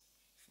requests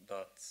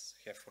that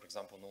have, for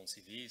example, known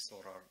CVEs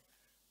or are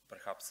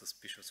perhaps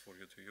suspicious for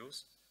you to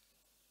use,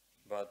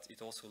 but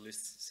it also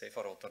lists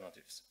safer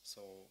alternatives.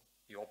 So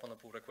you open a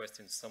pull request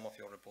in some of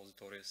your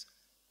repositories.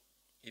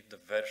 If the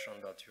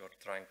version that you are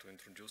trying to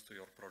introduce to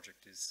your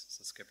project is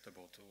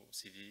susceptible to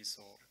CVEs,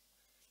 or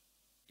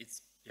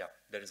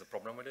there is a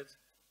problem with it,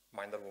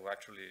 Minder will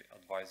actually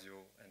advise you,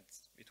 and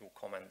it will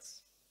comment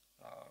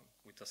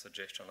with a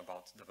suggestion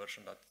about the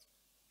version that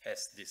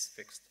has this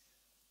fixed,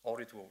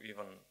 or it will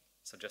even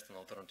suggest an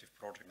alternative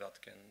project that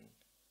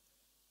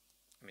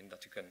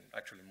that you can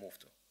actually move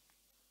to.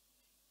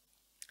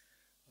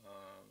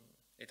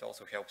 It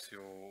also helps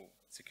you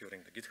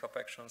securing the GitHub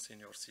actions in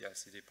your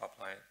CI/CD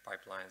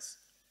pipelines.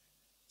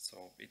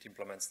 So it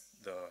implements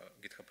the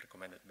GitHub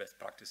recommended best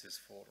practices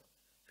for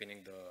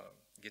pinning the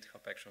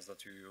GitHub actions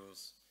that you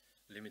use,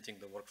 limiting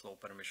the workflow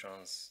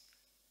permissions,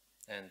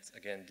 and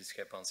again, this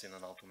happens in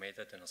an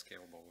automated and a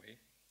scalable way.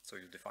 So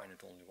you define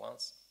it only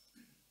once.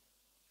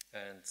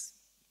 And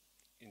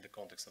in the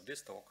context of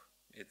this talk,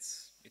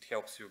 it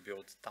helps you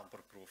build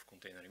tamper-proof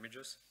container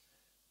images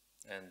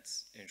and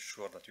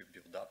ensure that you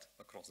build that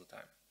across the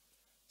time.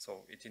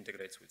 So it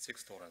integrates with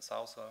Sigstore and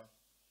SLSA,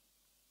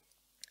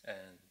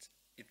 and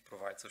it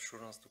provides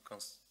assurance to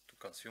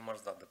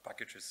consumers that the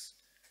package is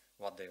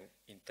what they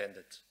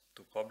intended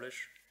to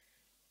publish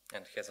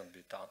and hasn't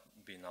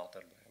been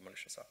altered by a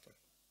malicious actor.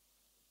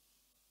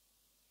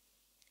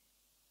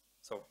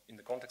 So in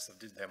the context of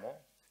this demo,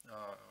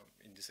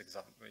 in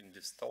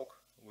this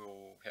talk,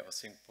 we'll have a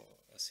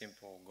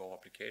simple Go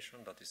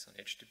application that is an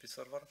HTTP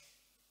server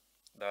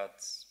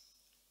that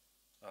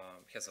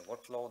has a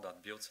workflow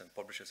that builds and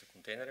publishes a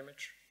container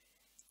image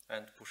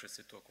and pushes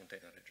it to a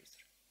container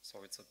registry.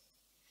 So it's a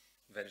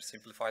very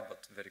simplified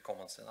but very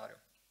common scenario.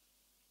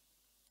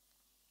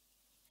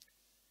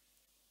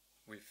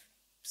 We've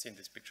seen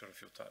this figure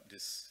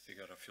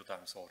a few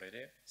times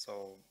already.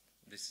 So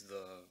this is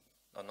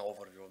an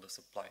overview of the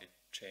supply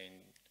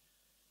chain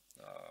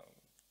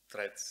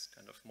threats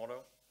kind of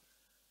model.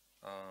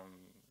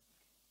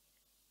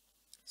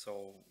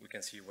 So we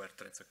can see where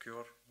threats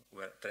occur,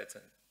 where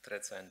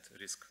threats and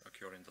risk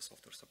occur in the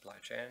software supply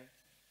chain.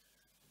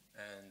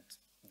 And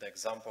the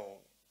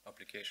example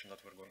application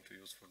that we're going to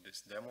use for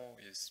this demo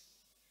is,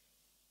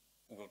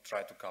 we'll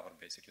try to cover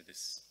basically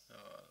this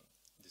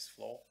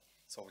flow.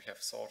 So we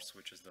have source,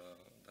 which is the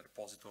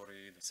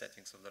repository, the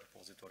settings of the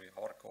repository,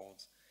 our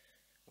codes.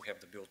 We have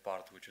the build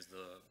part, which is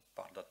the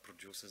part that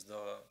produces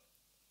the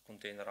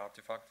container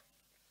artifact.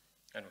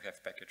 And we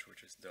have package,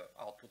 which is the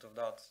output of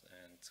that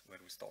and where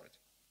we store it.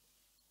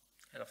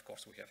 And of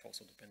course, we have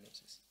also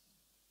dependencies.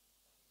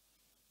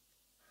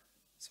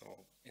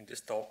 So in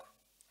this talk,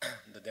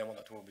 the demo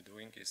that we'll be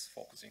doing is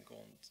focusing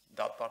on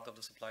that part of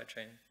the supply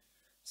chain.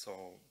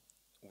 So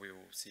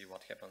we'll see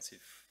what happens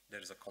if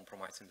there is a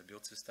compromise in the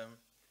build system.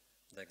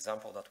 The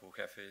example that we'll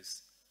have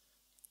is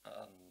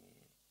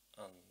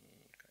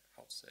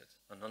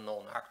an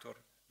unknown actor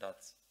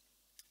that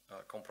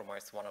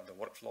compromised one of the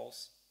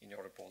workflows in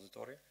your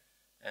repository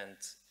and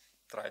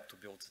tried to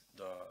build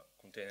the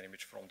container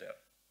image from there.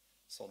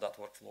 So that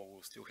workflow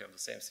will still have the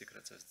same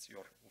secrets as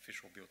your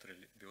official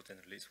build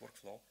and release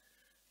workflow,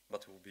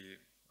 but will be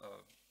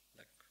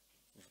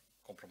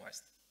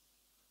compromised.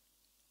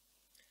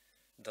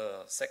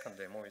 The second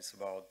demo is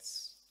about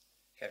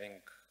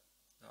having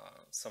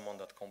someone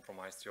that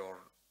compromised your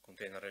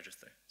container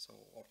registry, so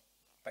or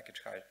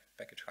package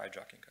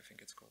hijacking, I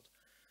think it's called.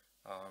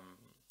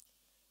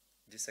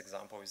 This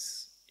example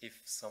is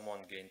if someone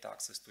gained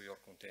access to your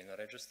container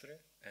registry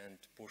and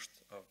pushed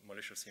a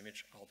malicious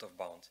image out of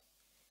bound.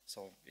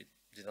 So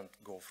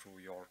didn't go through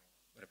your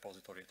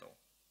repository at all.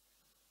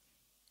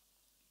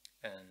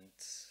 And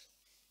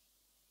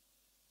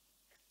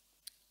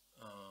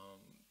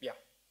yeah,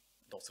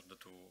 those are the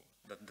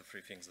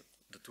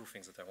two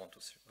things that I want to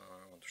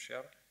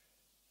share.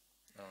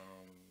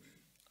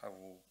 I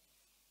will,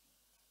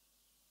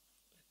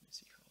 let me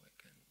see how I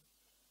can,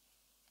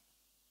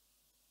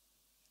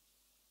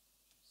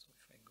 so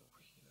if I go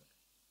here,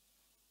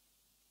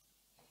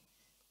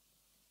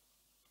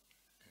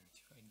 and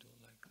if I do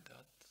like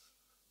that,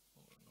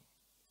 or no,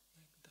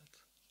 like that,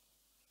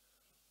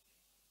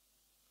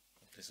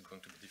 this is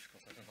going to be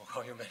difficult, I don't know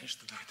how you managed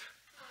to do it.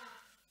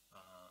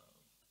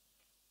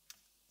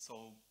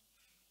 So,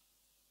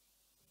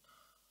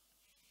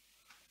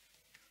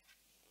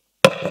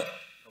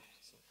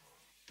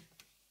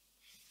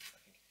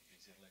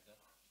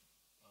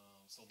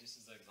 so this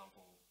is the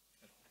example.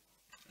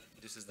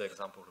 This is the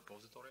example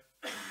repository.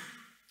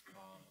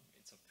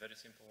 It's a very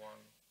simple one.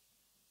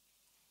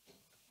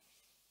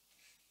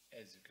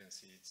 As you can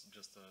see, it's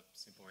just a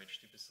simple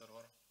HTTP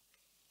server.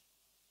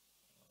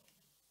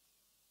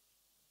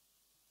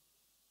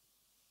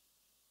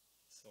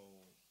 So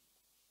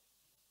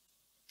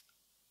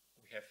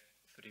we have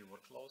 3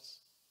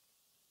 workflows,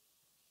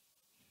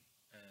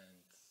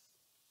 and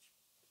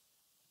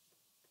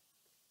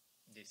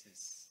this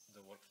is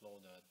the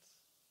workflow that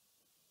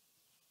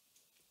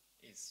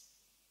is,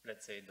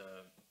 let's say,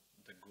 the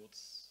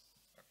goods,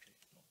 actually,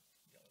 no,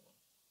 the other one.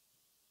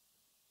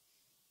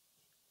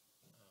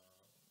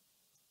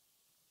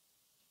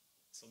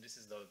 So this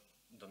is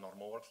the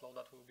normal workflow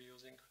that we'll be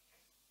using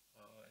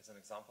as an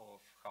example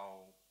of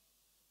how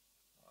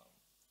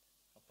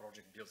a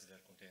project builds their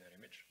container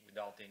image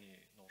without any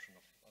notion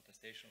of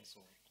attestations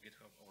or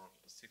GitHub or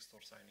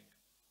Sigstore signing.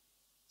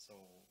 So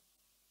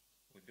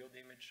we build the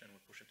image and we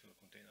push it to the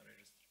container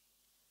registry.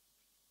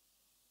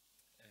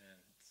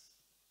 And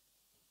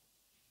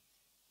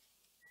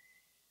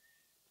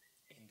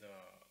in the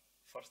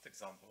first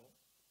example,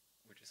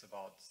 which is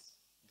about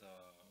the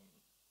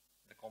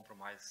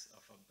compromise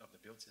of the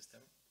build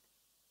system,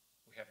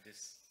 we have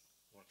this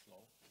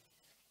workflow.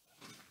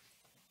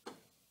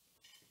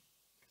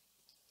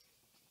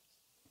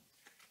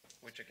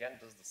 Which again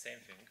does the same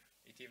thing.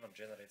 It even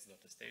generates the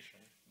attestation,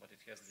 but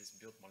it has this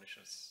build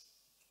malicious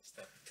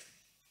step,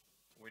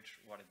 which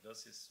what it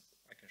does is,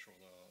 I can show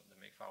the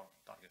makefile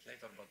target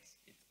later, but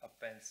it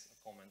appends a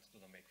comment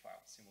to the makefile,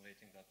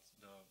 simulating that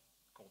the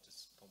code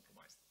is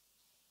compromised.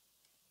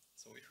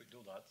 So if we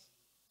do that,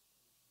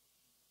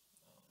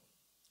 let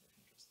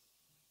me just,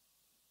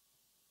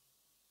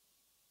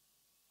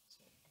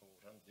 so I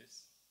will run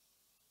this,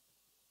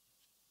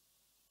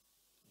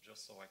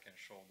 just so I can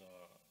show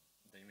the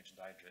image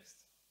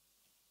digest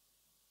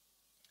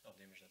of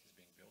the image that is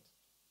being built.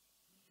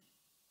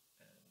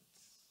 And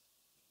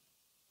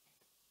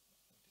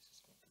this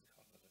is going to be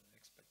harder than I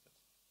expected.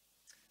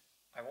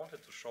 I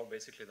wanted to show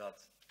basically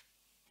that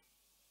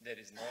there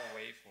is no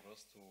way for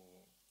us to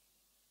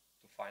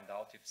find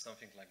out if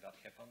something like that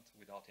happened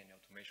without any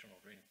automation or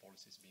any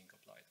policies being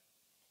applied.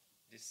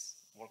 This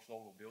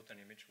workflow will build an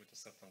image with a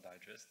certain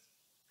digest,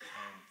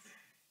 and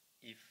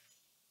if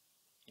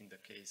in the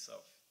case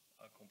of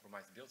a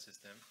compromised build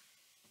system,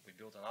 we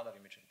build another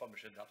image and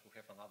publish it, that will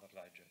have another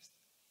digest.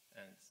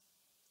 And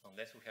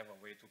unless we have a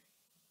way to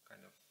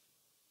kind of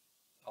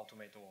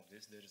automate all of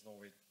this, there is no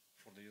way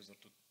for the user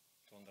to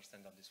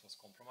understand that this was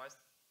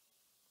compromised.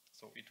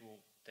 So it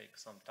will take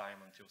some time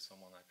until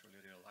someone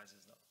actually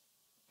realizes that.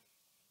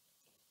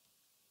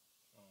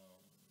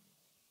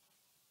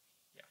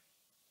 Yeah.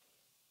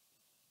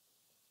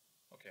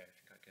 Okay, I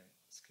think I can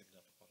skip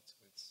that part so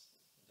it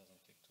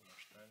doesn't take too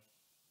much time.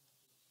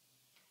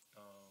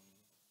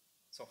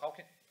 So how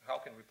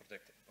can we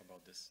protect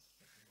about this?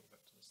 Let me go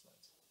back to the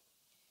slides.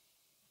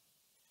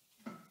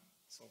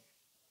 So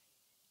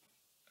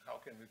how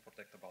can we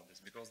protect about this?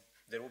 Because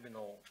there will be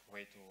no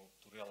way to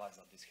realize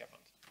that this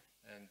happened,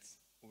 and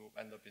we will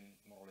end up in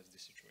more or less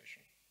this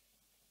situation.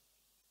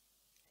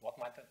 What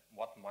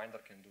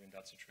Minder can do in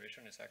that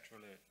situation is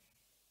actually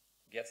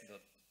get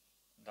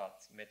that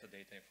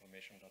metadata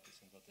information that is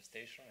in the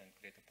attestation and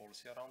create a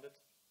policy around it.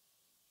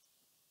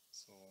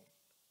 So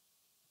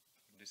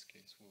in this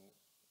case, we'll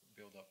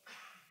build up,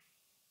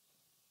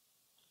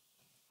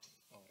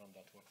 I'll run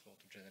that workflow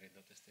to generate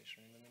the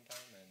attestation in the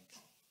meantime, and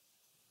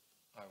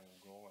I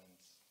will go and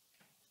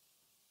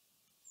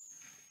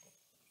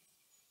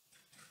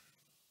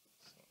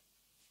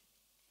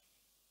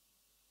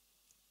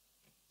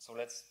so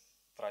let's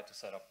try to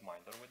set up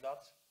Minder with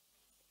that.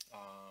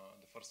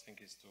 The first thing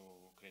is to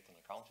create an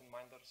account in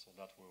Minder, so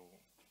that will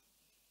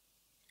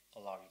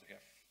allow you to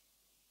have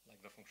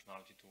like the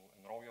functionality to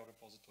enroll your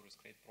repositories,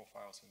 create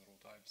profiles and rule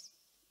types.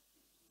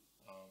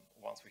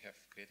 Once we have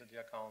created the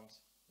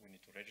account, we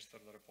need to register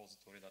the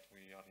repository that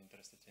we are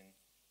interested in.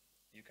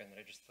 You can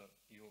register,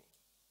 you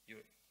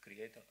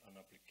create an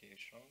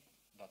application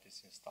that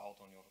is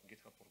installed on your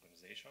GitHub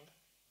organization,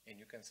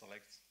 and you can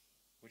select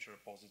which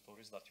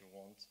repositories that you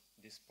want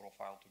this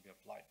profile to be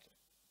applied to.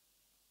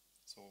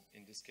 So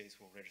in this case,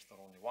 we'll register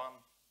only one,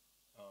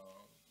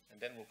 and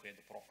then we'll create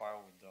the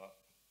profile with the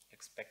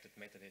expected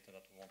metadata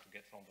that we want to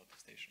get from the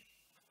attestation.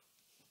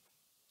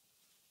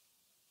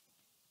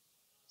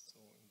 So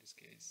in this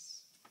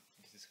case,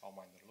 this is how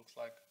Minder looks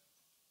like.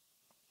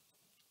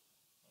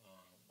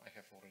 I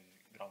have already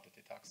granted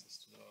it access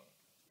to the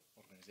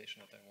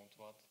organization that I want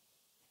to add.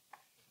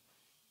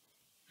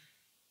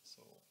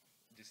 So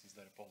this is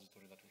the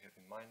repository that we have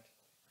in mind.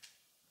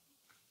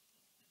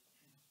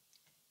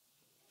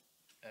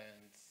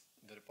 And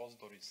the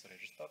repository is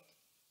registered,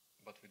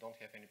 but we don't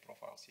have any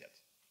profiles yet.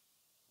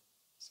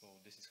 So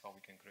this is how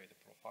we can create a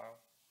profile.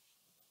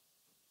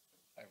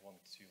 I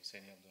won't use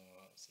any of the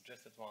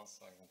suggested ones.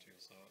 I want to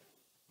use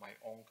my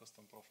own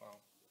custom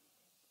profile.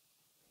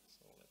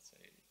 So let's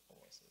say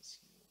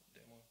OSSU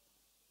demo.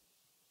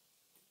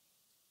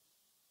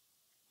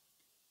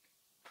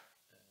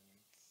 And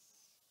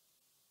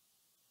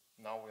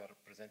now we are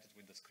presented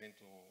with the screen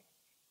to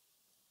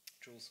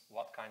choose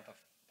what kind of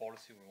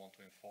policy we want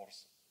to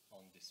enforce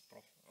on this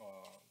project,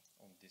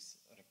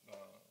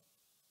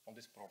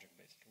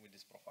 basically with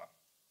this profile.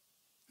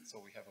 So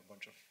we have a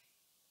bunch of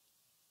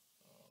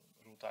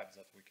rule types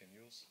that we can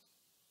use.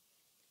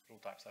 Rule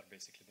types are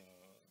basically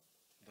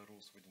the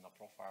rules within a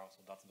profile,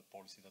 so that's the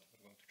policy that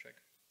we're going to check.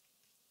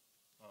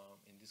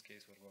 In this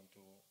case, we're going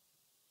to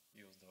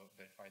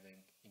verify the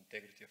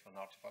integrity of an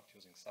artifact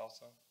using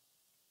SLSA.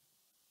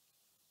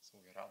 So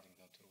we're adding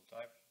that rule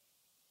type.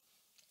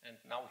 And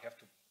now we have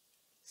to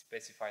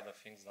specify the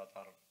things that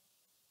are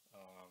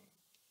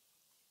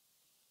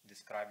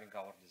describing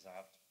our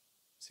desired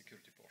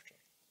security posture.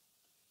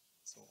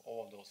 So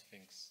all of those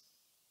things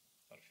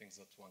are things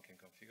that one can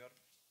configure.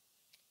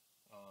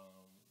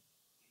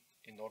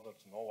 In order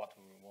to know what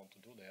we want to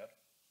do there,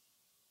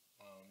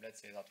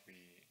 let's say that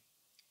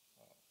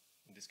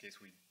in this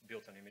case, we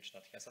built an image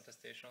that has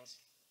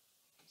attestations.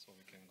 So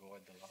we can go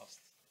at the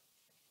last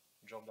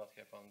job that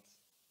happened.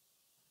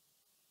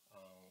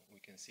 We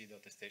can see the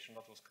attestation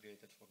that was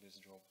created for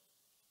this job.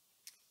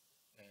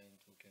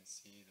 And we can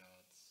see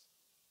that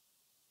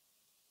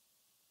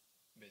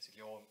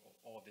basically all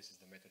of this is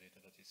the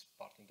metadata that is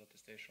part in the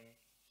attestation.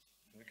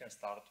 And we can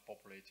start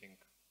populating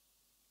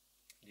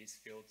these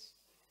fields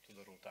to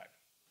the rule type.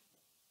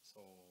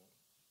 So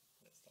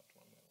let's start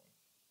one by one.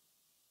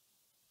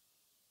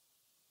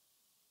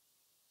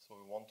 So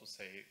we want to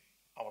say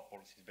our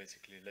policy is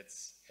basically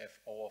let's have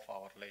all of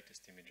our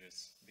latest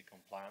images be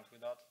compliant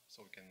with that.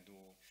 So we can do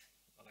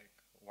like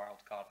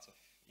wildcards of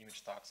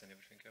image tags and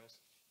everything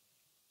else.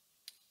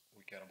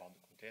 We care about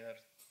the container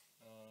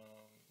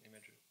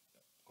image,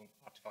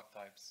 artifact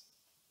types.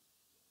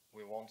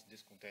 We want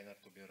this container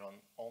to be run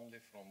only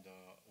from the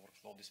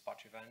workflow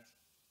dispatch event.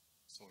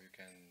 So you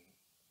can,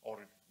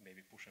 or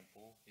maybe push and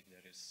pull if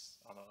there is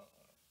a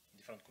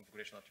different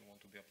configuration that you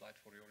want to be applied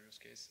for your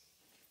use case.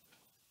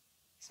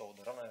 So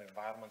the runner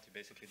environment is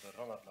basically the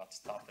runner that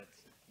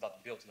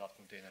built that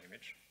container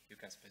image. You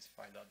can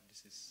specify that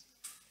this is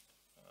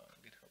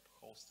GitHub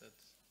hosted.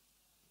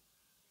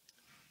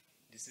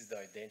 This is the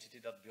identity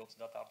that built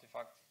that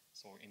artifact.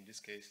 So in this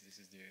case, this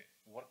is the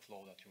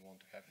workflow that you want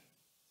to have,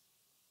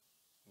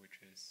 which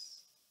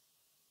is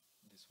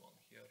this one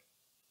here.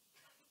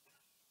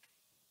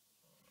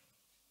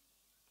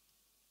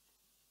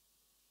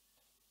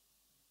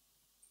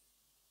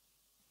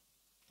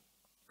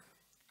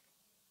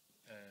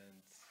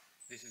 And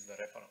this is the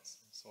reference.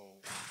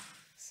 So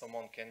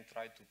someone can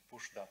try to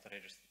push that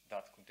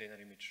container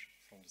image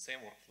from the same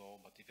workflow,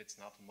 but if it's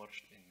not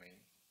merged in main,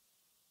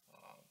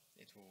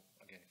 it will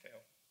again fail.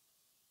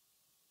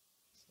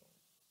 So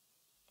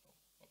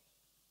copy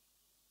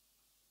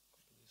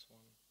this one.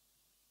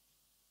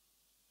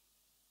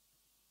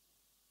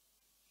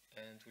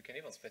 And we can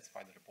even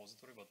specify the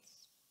repository, but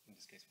in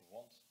this case we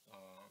won't.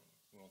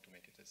 We want to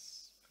make it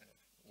as kind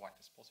of wide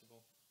as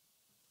possible.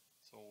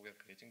 So we're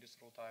creating this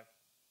rule type.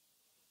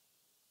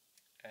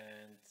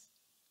 And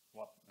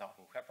what now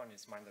will happen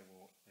is Minder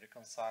will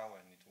reconcile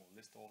and it will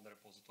list all the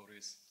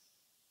repositories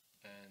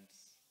and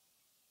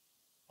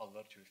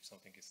alert you if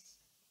something is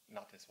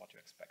not as what you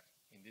expect.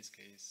 In this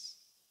case,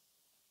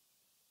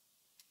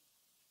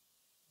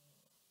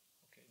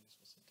 okay, this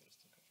was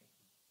interesting. I think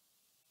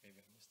maybe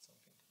I missed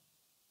something.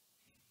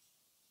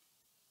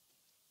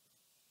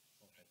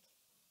 All right.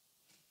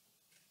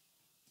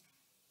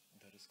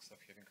 The risks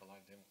of having a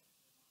live demo.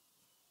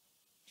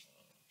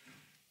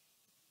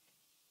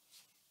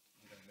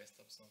 Did I mess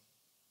up some?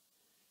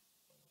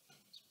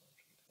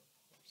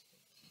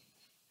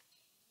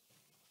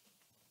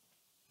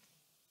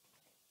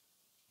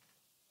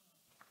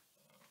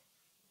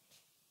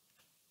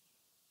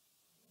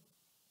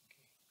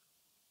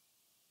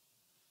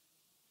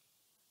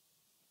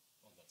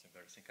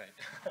 Embarrassing.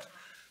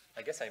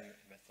 I guess I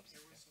messed up something.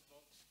 There was a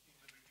dot in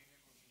the beginning of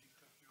the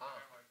GitHub you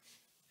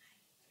highlighted,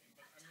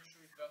 but I'm not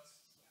sure if that's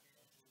something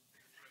that will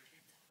be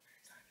breaking.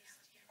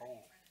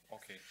 Oh,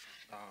 okay.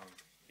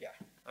 Yeah,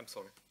 I'm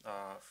sorry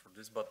for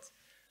this, but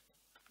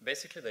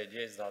basically the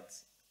idea is that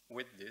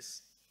with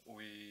this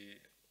we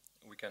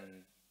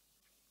can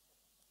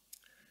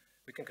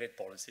create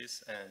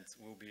policies and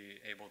we'll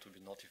be able to be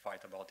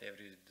notified about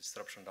every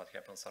disruption that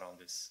happens around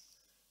this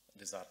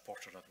desired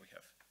posture that we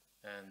have.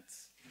 And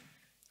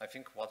I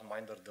think what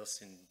Minder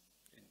does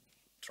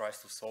tries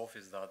to solve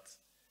is that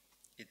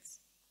it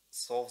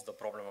solves the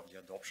problem of the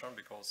adoption,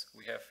 because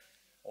we have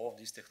all of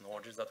these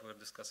technologies that we're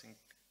discussing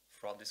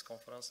throughout this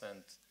conference,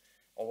 and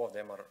all of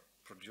them are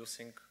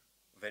producing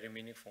very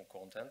meaningful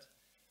content,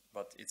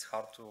 but it's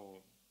hard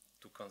to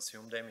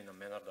consume them in a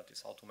manner that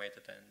is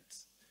automated and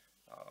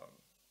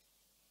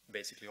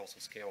basically also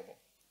scalable.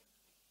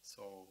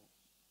 So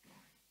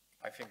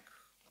I think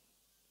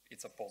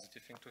it's a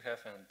positive thing to have,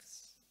 and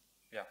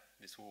yeah,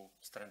 this will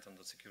strengthen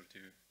the security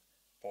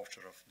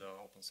posture of the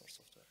open source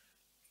software.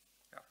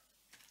 Yeah,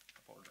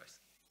 apologize.